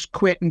can't just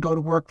quit and go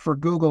to work for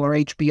Google or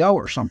HBO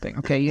or something.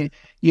 Okay,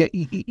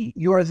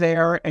 you're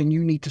there and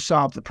you need to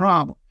solve the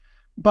problem.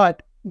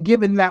 But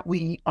given that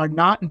we are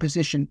not in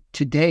position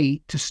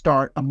today to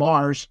start a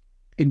Mars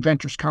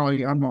inventors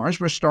colony on Mars,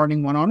 we're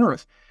starting one on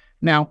Earth.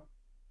 Now,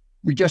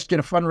 we just did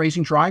a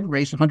fundraising drive,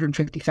 raised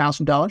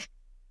 $150,000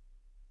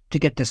 to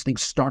get this thing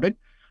started.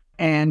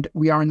 And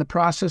we are in the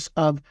process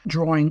of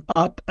drawing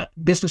up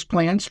business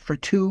plans for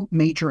two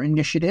major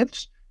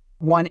initiatives,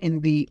 one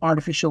in the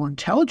artificial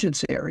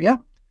intelligence area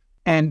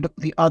and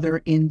the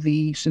other in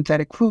the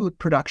synthetic food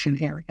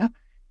production area.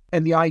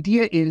 And the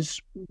idea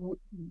is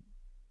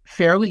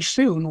fairly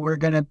soon, we're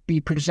going to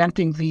be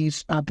presenting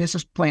these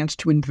business plans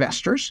to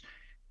investors,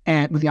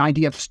 and with the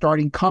idea of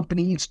starting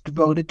companies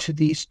devoted to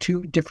these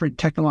two different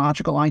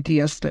technological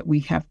ideas that we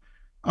have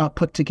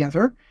put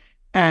together.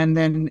 And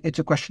then it's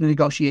a question of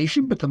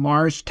negotiation, but the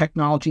Mars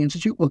Technology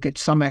Institute will get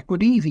some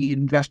equity, the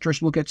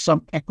investors will get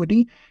some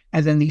equity,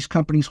 and then these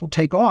companies will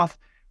take off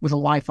with a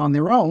life on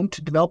their own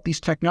to develop these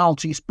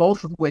technologies,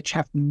 both of which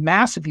have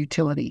massive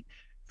utility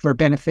for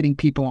benefiting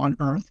people on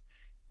Earth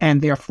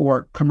and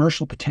therefore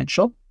commercial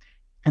potential.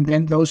 And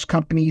then those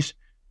companies,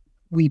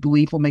 we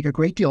believe, will make a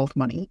great deal of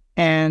money.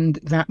 And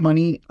that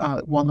money,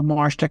 while the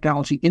Mars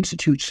Technology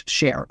Institute's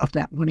share of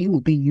that money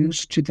will be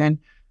used to then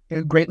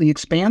greatly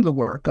expand the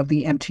work of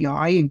the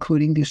MTI,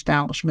 including the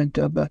establishment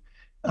of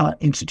an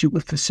institute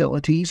with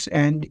facilities.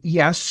 And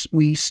yes,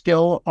 we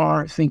still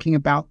are thinking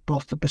about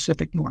both the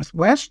Pacific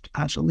Northwest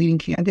as a leading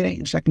candidate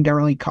and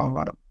secondarily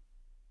Colorado.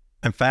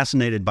 I'm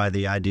fascinated by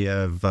the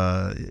idea of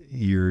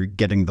you're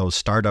getting those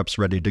startups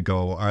ready to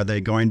go. Are they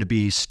going to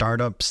be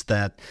startups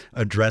that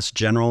address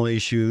general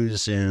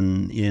issues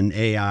in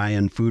AI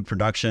and food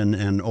production?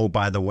 And oh,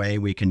 by the way,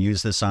 we can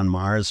use this on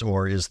Mars?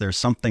 Or is there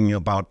something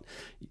about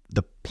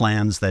the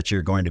plans that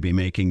you're going to be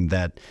making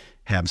that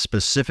have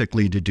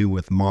specifically to do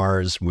with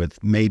Mars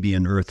with maybe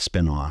an Earth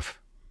spinoff?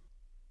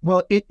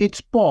 Well,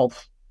 it's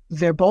both.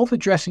 They're both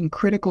addressing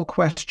critical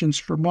questions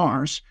for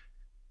Mars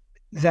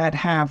that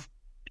have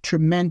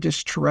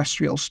tremendous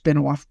terrestrial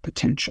spin-off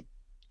potential.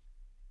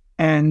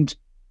 And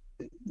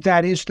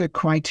that is the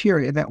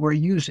criteria that we're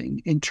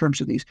using in terms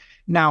of these.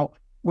 Now,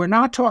 we're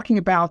not talking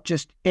about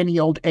just any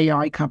old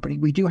AI company.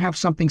 We do have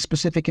something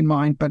specific in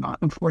mind, but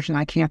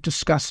unfortunately, I can't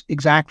discuss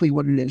exactly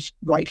what it is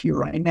right here,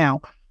 right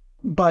now.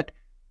 But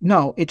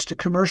no, it's to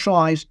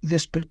commercialize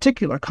this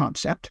particular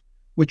concept,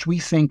 which we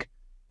think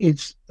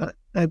is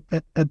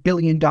a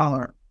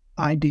billion-dollar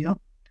idea.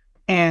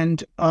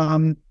 And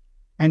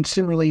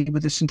similarly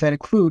with the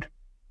synthetic food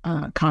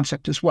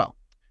concept as well.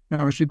 In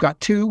other words, we've got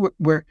two.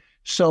 We're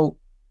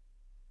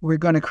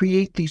going to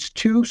create these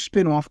two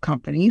spin-off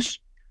companies,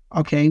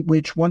 okay,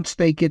 which once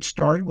they get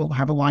started will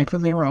have a life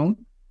of their own.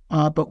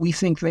 But we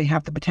think they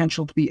have the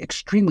potential to be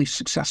extremely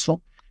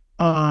successful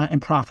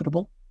and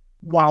profitable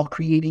while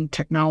creating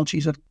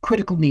technologies of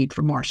critical need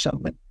for Mars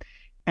settlement.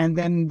 And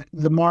then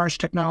the Mars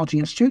Technology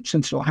Institute,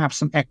 since it'll have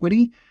some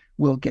equity,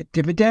 will get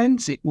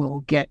dividends. It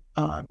will get,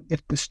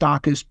 if the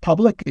stock is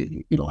public,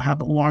 it'll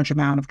have a large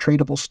amount of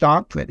tradable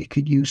stock that it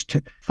could use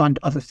to fund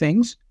other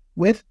things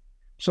with.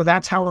 So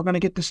that's how we're going to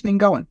get this thing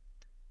going.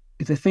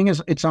 The thing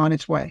is, it's on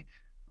its way.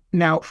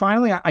 Now,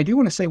 finally, I do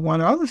want to say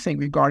one other thing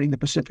regarding the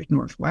Pacific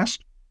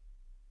Northwest.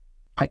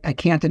 I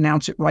can't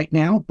announce it right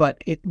now, but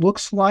it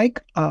looks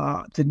like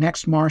the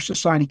next Mars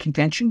Society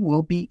convention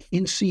will be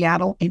in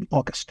Seattle in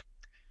August.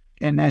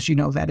 And as you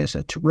know, that is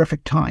a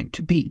terrific time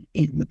to be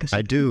in the Pacific.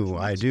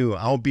 I do.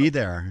 I'll be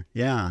there.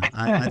 Yeah.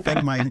 I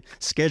think my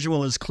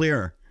schedule is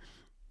clear.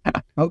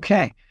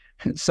 Okay.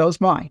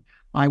 So's mine.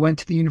 I went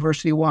to the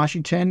University of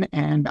Washington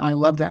and I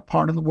love that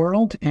part of the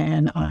world.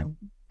 And I'm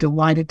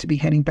delighted to be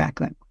heading back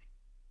then.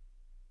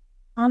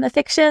 On the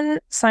Fiction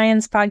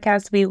Science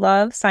podcast, we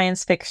love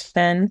science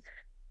fiction.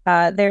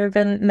 There have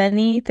been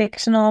many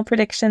fictional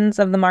predictions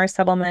of the Mars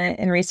settlement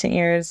in recent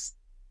years.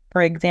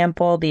 For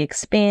example, The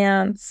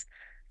Expanse,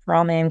 For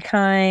All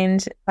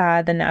Mankind,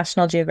 the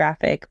National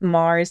Geographic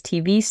Mars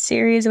TV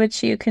series,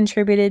 which you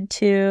contributed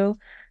to.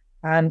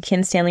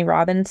 Kim Stanley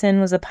Robinson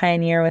was a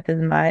pioneer with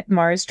his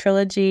Mars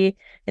trilogy.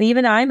 And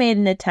even I made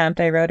an attempt.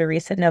 I wrote a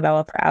recent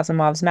novella for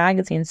Asimov's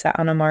magazine set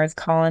on a Mars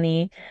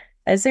colony.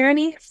 Is there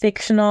any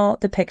fictional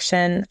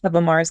depiction of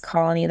a Mars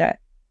colony that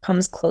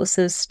comes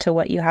closest to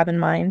what you have in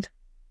mind?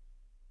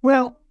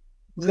 Well,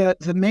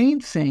 the main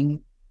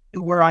thing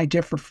where I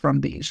differ from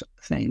these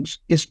things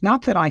is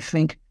not that I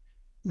think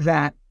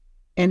that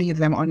any of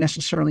them are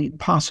necessarily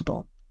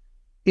impossible,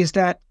 is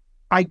that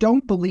I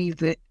don't believe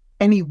that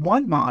any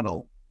one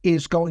model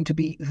is going to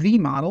be the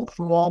model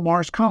for all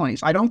Mars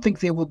colonies. I don't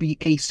think there will be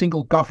a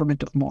single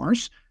government of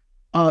Mars.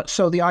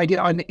 So the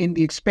idea in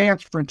The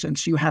Expanse, for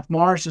instance, you have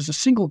Mars as a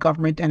single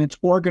government and it's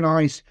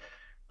organized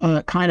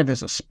kind of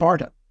as a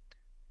Sparta.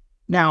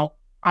 Now,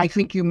 I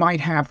think you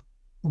might have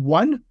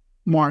one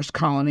Mars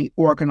colony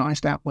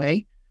organized that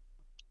way.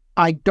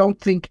 I don't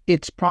think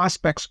its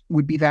prospects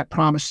would be that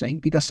promising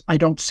because I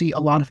don't see a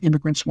lot of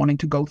immigrants wanting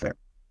to go there.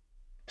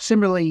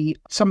 Similarly,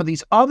 some of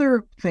these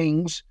other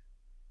things,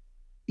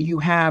 you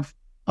have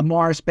a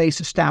Mars base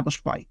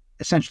established by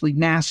essentially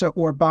NASA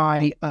or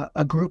by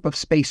a group of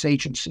space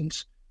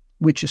agencies,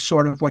 which is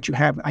sort of what you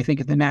have, I think,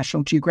 in the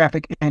National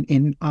Geographic and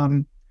in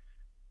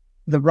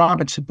the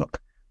Robinson book.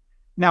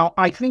 Now,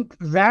 I think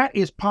that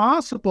is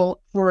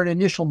possible for an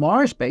initial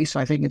Mars base.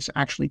 I think it's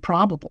actually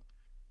probable.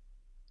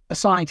 A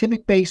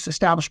scientific base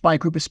established by a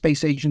group of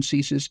space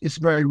agencies is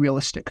a very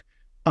realistic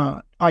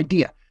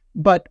idea.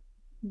 But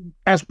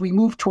as we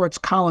move towards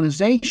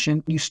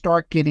colonization, you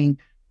start getting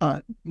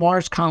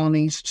Mars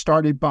colonies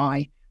started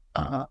by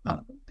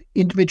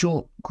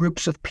individual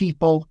groups of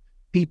people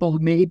who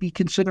may be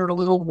considered a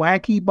little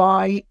wacky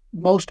by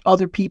most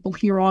other people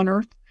here on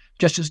Earth,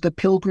 just as the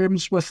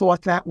Pilgrims were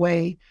thought that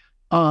way,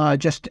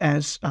 just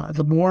as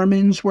the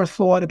Mormons were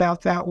thought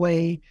about that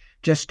way,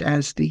 just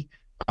as the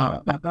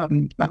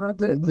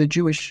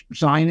Jewish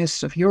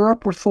Zionists of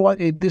Europe were thought,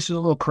 this is a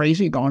little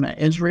crazy going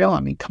to Israel.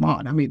 I mean, come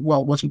on. I mean,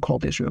 well, it wasn't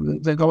called Israel.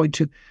 They're going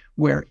to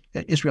where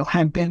Israel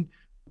had been.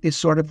 Is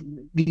sort of,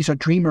 these are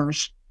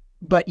dreamers,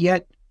 but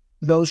yet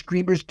those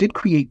dreamers did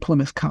create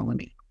Plymouth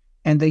Colony,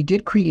 and they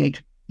did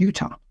create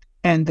Utah,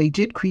 and they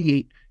did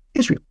create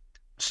Israel.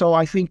 So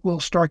I think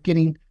we'll start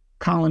getting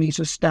colonies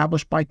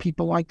established by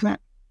people like that.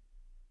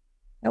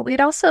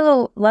 We'd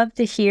also love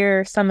to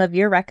hear some of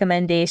your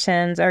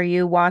recommendations. Are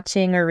you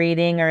watching or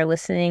reading or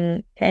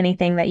listening to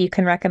anything that you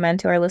can recommend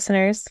to our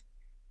listeners?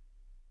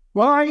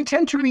 Well, I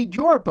intend to read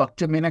your book,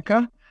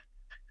 Dominica.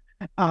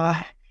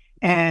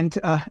 And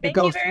it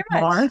goes to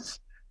Mars.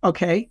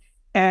 Okay.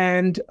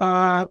 And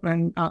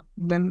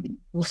then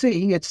we'll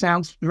see. It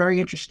sounds very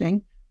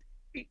interesting.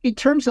 In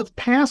terms of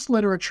past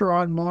literature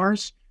on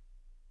Mars,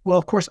 well,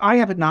 of course, I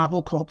have a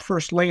novel called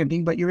First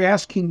Landing, but you're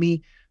asking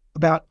me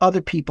about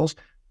other people's.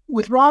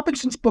 With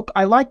Robinson's book,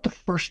 I like the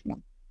first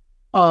one,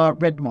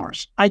 Red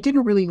Mars. I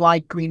didn't really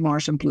like Green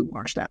Mars and Blue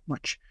Mars that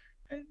much.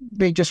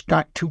 They just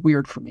got too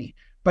weird for me.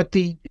 But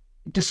the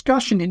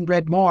discussion in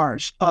Red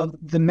Mars of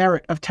the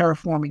merit of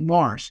terraforming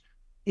Mars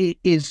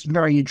is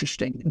very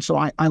interesting. And so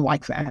I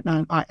like that.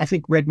 And I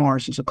think Red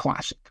Mars is a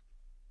classic.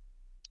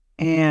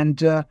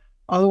 And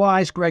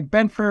otherwise, Greg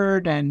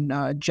Benford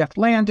and Jeff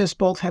Landis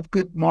both have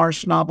good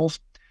Mars novels.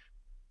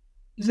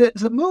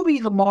 The movie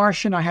The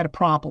Martian I had a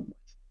problem with.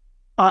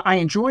 I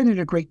enjoyed it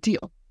a great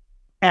deal.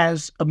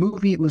 As a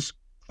movie, it was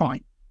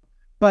fine.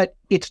 But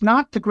it's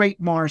not the great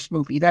Mars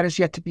movie. That is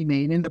yet to be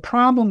made. And the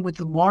problem with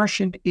The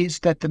Martian is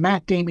that the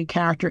Matt Damon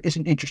character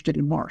isn't interested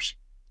in Mars.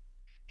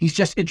 He's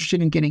just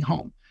interested in getting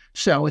home.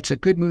 So it's a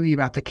good movie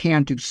about the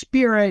can-do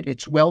spirit.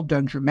 It's well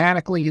done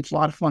dramatically. It's a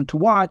lot of fun to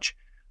watch.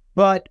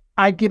 But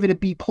I'd give it a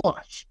B+.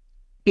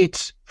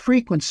 It's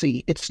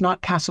frequency. It's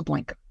not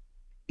Casablanca.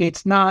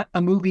 It's not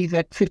a movie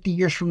that 50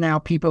 years from now,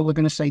 people are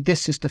going to say,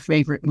 this is the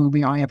favorite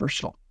movie I ever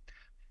saw.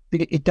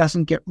 It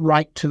doesn't get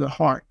right to the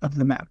heart of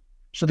the matter.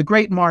 So the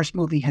great Mars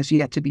movie has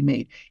yet to be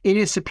made. It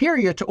is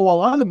superior to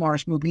all other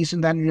Mars movies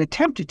in that it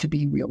attempted to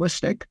be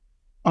realistic,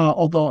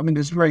 although, I mean,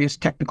 there's various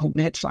technical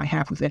nits I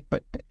have with it,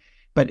 but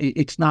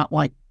it's not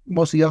like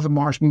most of the other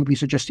Mars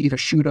movies are just either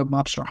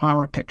shoot-em-ups or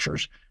horror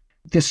pictures.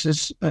 This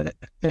is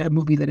a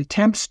movie that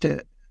attempts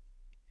to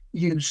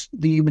use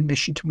the human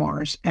mission to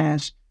Mars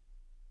as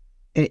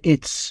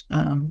its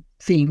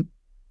theme,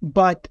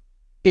 but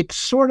it's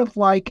sort of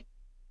like,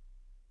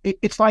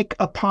 it's like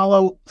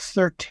Apollo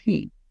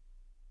 13,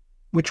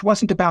 which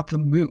wasn't about the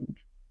moon.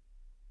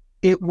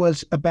 It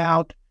was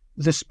about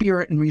the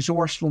spirit and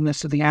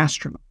resourcefulness of the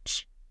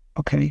astronauts,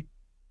 okay?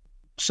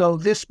 So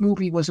this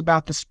movie was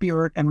about the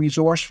spirit and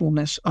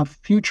resourcefulness of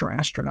future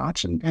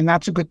astronauts, and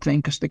that's a good thing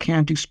because the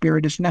can-do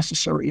spirit is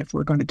necessary if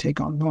we're going to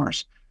take on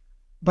Mars.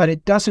 But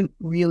it doesn't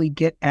really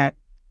get at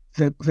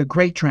the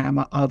great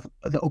drama of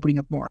the opening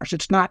of Mars.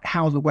 It's not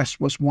how the West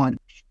was won.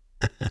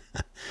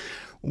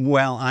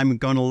 Well, I'm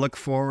going to look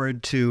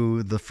forward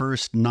to the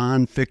first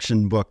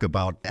nonfiction book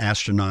about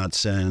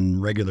astronauts and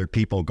regular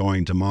people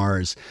going to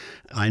Mars.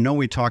 I know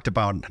we talked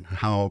about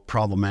how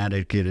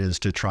problematic it is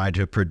to try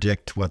to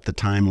predict what the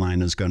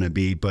timeline is going to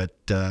be, but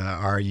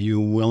are you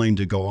willing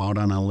to go out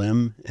on a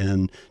limb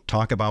and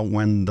talk about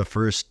when the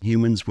first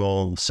humans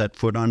will set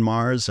foot on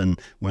Mars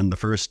and when the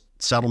first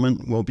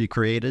settlement will be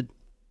created?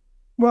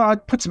 Well,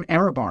 I'd put some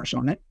error bars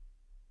on it.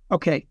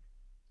 Okay.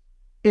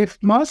 If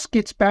Musk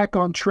gets back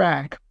on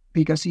track,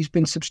 because he's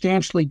been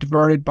substantially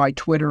diverted by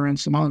Twitter and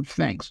some other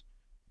things,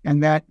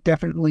 and that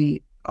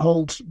definitely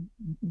holds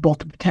both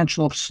the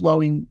potential of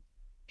slowing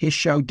his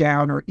show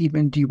down or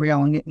even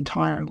derailing it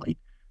entirely.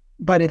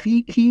 But if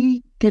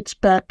he gets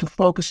back to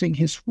focusing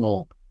his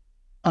full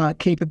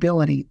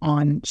capability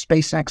on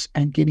SpaceX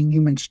and getting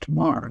humans to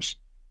Mars,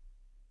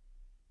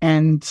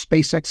 and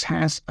SpaceX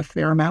has a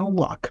fair amount of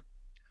luck,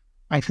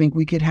 I think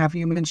we could have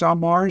humans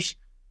on Mars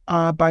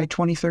by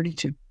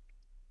 2032.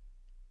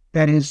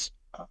 That is,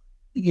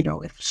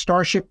 if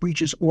Starship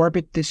reaches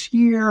orbit this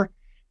year,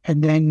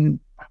 and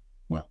then,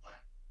 well,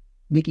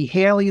 Nikki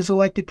Haley is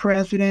elected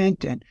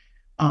president, and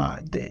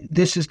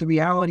this is the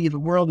reality of the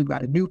world. We've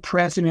got a new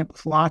president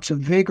with lots of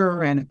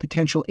vigor and a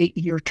potential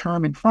 8-year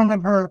term in front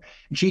of her.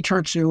 And she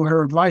turns to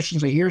her advisors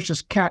and says, here's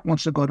this cat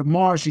wants to go to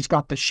Mars. He's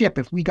got the ship.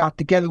 If we got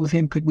together with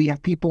him, could we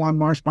have people on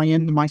Mars by the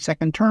end of my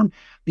second term?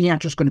 The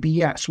answer is going to be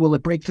yes. Will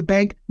it break the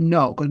bank?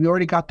 No, because we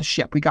already got the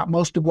ship. We got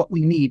most of what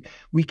we need.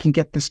 We can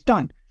get this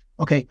done.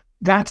 Okay,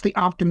 that's the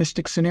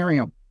optimistic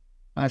scenario.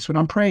 That's what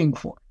I'm praying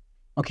for.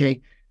 Okay.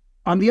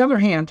 On the other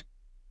hand,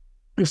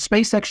 if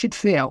SpaceX should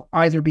fail,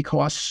 either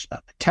because of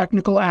a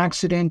technical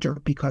accident or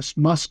because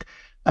Musk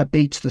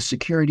abates the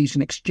Securities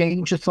and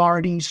Exchange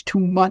Authorities too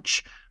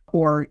much,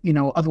 or,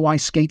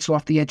 otherwise skates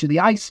off the edge of the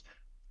ice,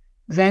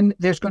 then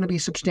there's going to be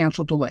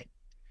substantial delay.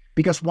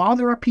 Because while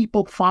there are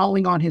people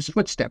following on his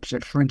footsteps,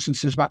 for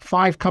instance, there's about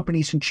 5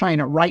 companies in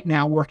China right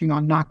now working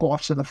on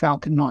knockoffs of the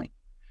Falcon 9.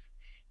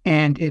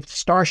 And if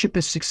Starship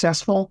is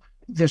successful,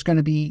 there's going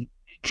to be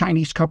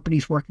Chinese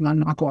companies working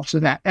on knockoffs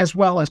of that, as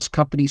well as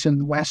companies in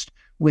the West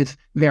with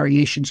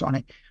variations on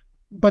it.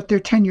 But they're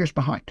 10 years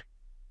behind.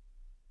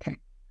 Okay.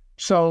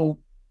 So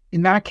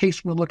in that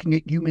case, we're looking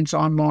at humans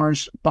on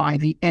Mars by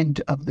the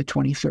end of the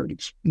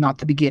 2030s, not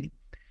the beginning.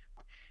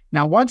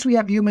 Now, once we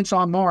have humans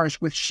on Mars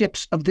with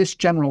ships of this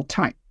general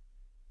type,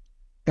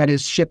 that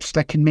is, ships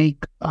that can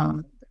make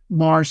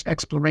Mars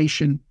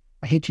exploration,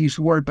 I hate to use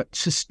the word, but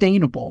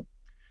sustainable,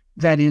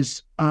 that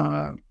is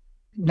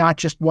not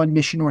just one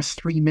mission or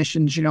 3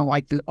 missions,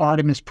 like the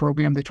Artemis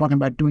program. They're talking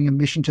about doing a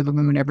mission to the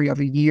moon every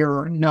other year.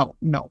 Or no.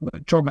 We're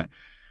talking about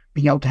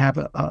being able to have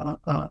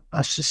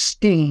a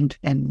sustained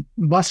and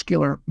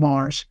muscular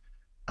Mars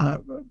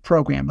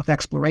program of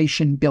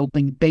exploration,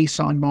 building base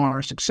on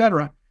Mars,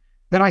 etc.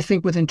 Then I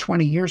think within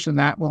 20 years of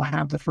that, we'll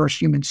have the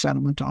first human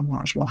settlement on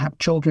Mars. We'll have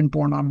children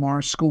born on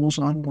Mars, schools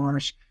on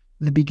Mars,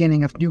 the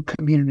beginning of new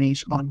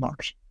communities on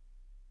Mars.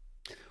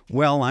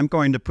 Well, I'm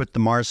going to put the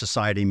Mars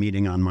Society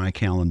meeting on my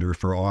calendar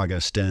for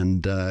August.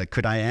 And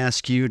could I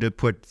ask you to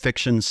put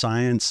fiction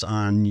science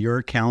on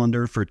your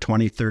calendar for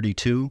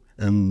 2032?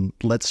 And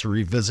let's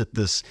revisit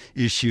this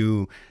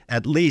issue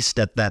at least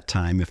at that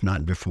time, if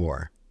not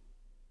before.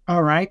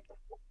 All right.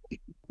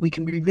 We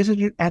can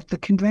revisit it at the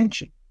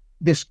convention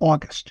this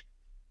August.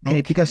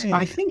 Okay. Because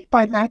I think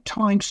by that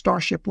time,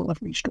 Starship will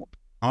have reached orbit.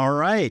 All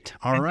right.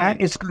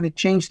 That is going to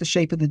change the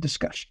shape of the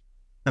discussion.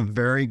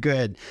 Very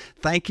good.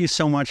 Thank you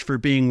so much for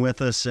being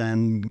with us,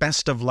 and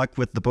best of luck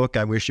with the book.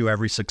 I wish you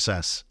every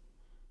success.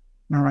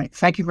 All right.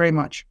 Thank you very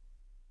much.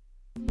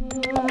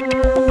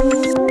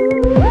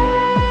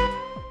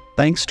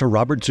 Thanks to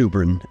Robert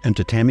Zubrin and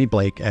to Tammy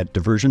Blake at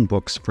Diversion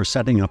Books for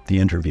setting up the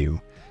interview.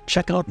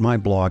 Check out my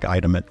blog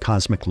item at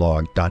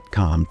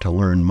cosmiclog.com to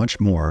learn much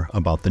more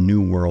about the new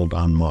world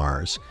on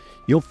Mars.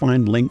 You'll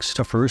find links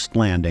to First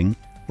Landing,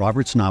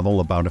 Robert's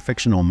novel about a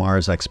fictional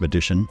Mars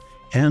expedition,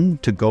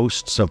 and to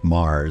Ghosts of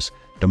Mars,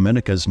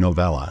 Domenica's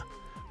novella.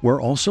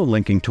 We're also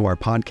linking to our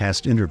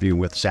podcast interview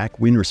with Zach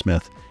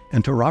Weinersmith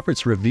and to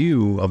Robert's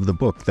review of the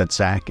book that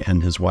Zach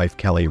and his wife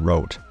Kelly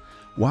wrote.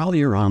 While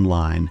you're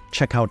online,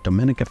 check out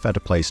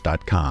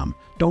domenicafetiplace.com.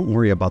 Don't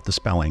worry about the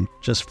spelling,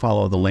 just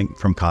follow the link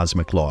from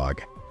Cosmic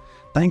Log.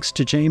 Thanks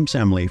to James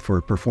Emily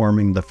for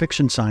performing the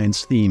Fiction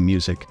Science theme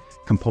music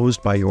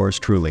composed by yours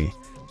truly.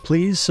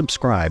 Please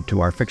subscribe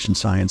to our Fiction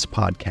Science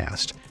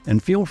podcast,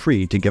 and feel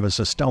free to give us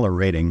a stellar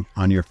rating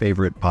on your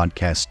favorite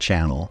podcast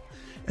channel.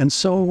 And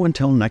so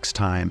until next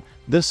time,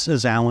 this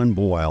is Alan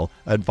Boyle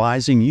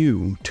advising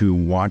you to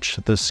watch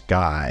the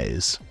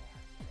skies.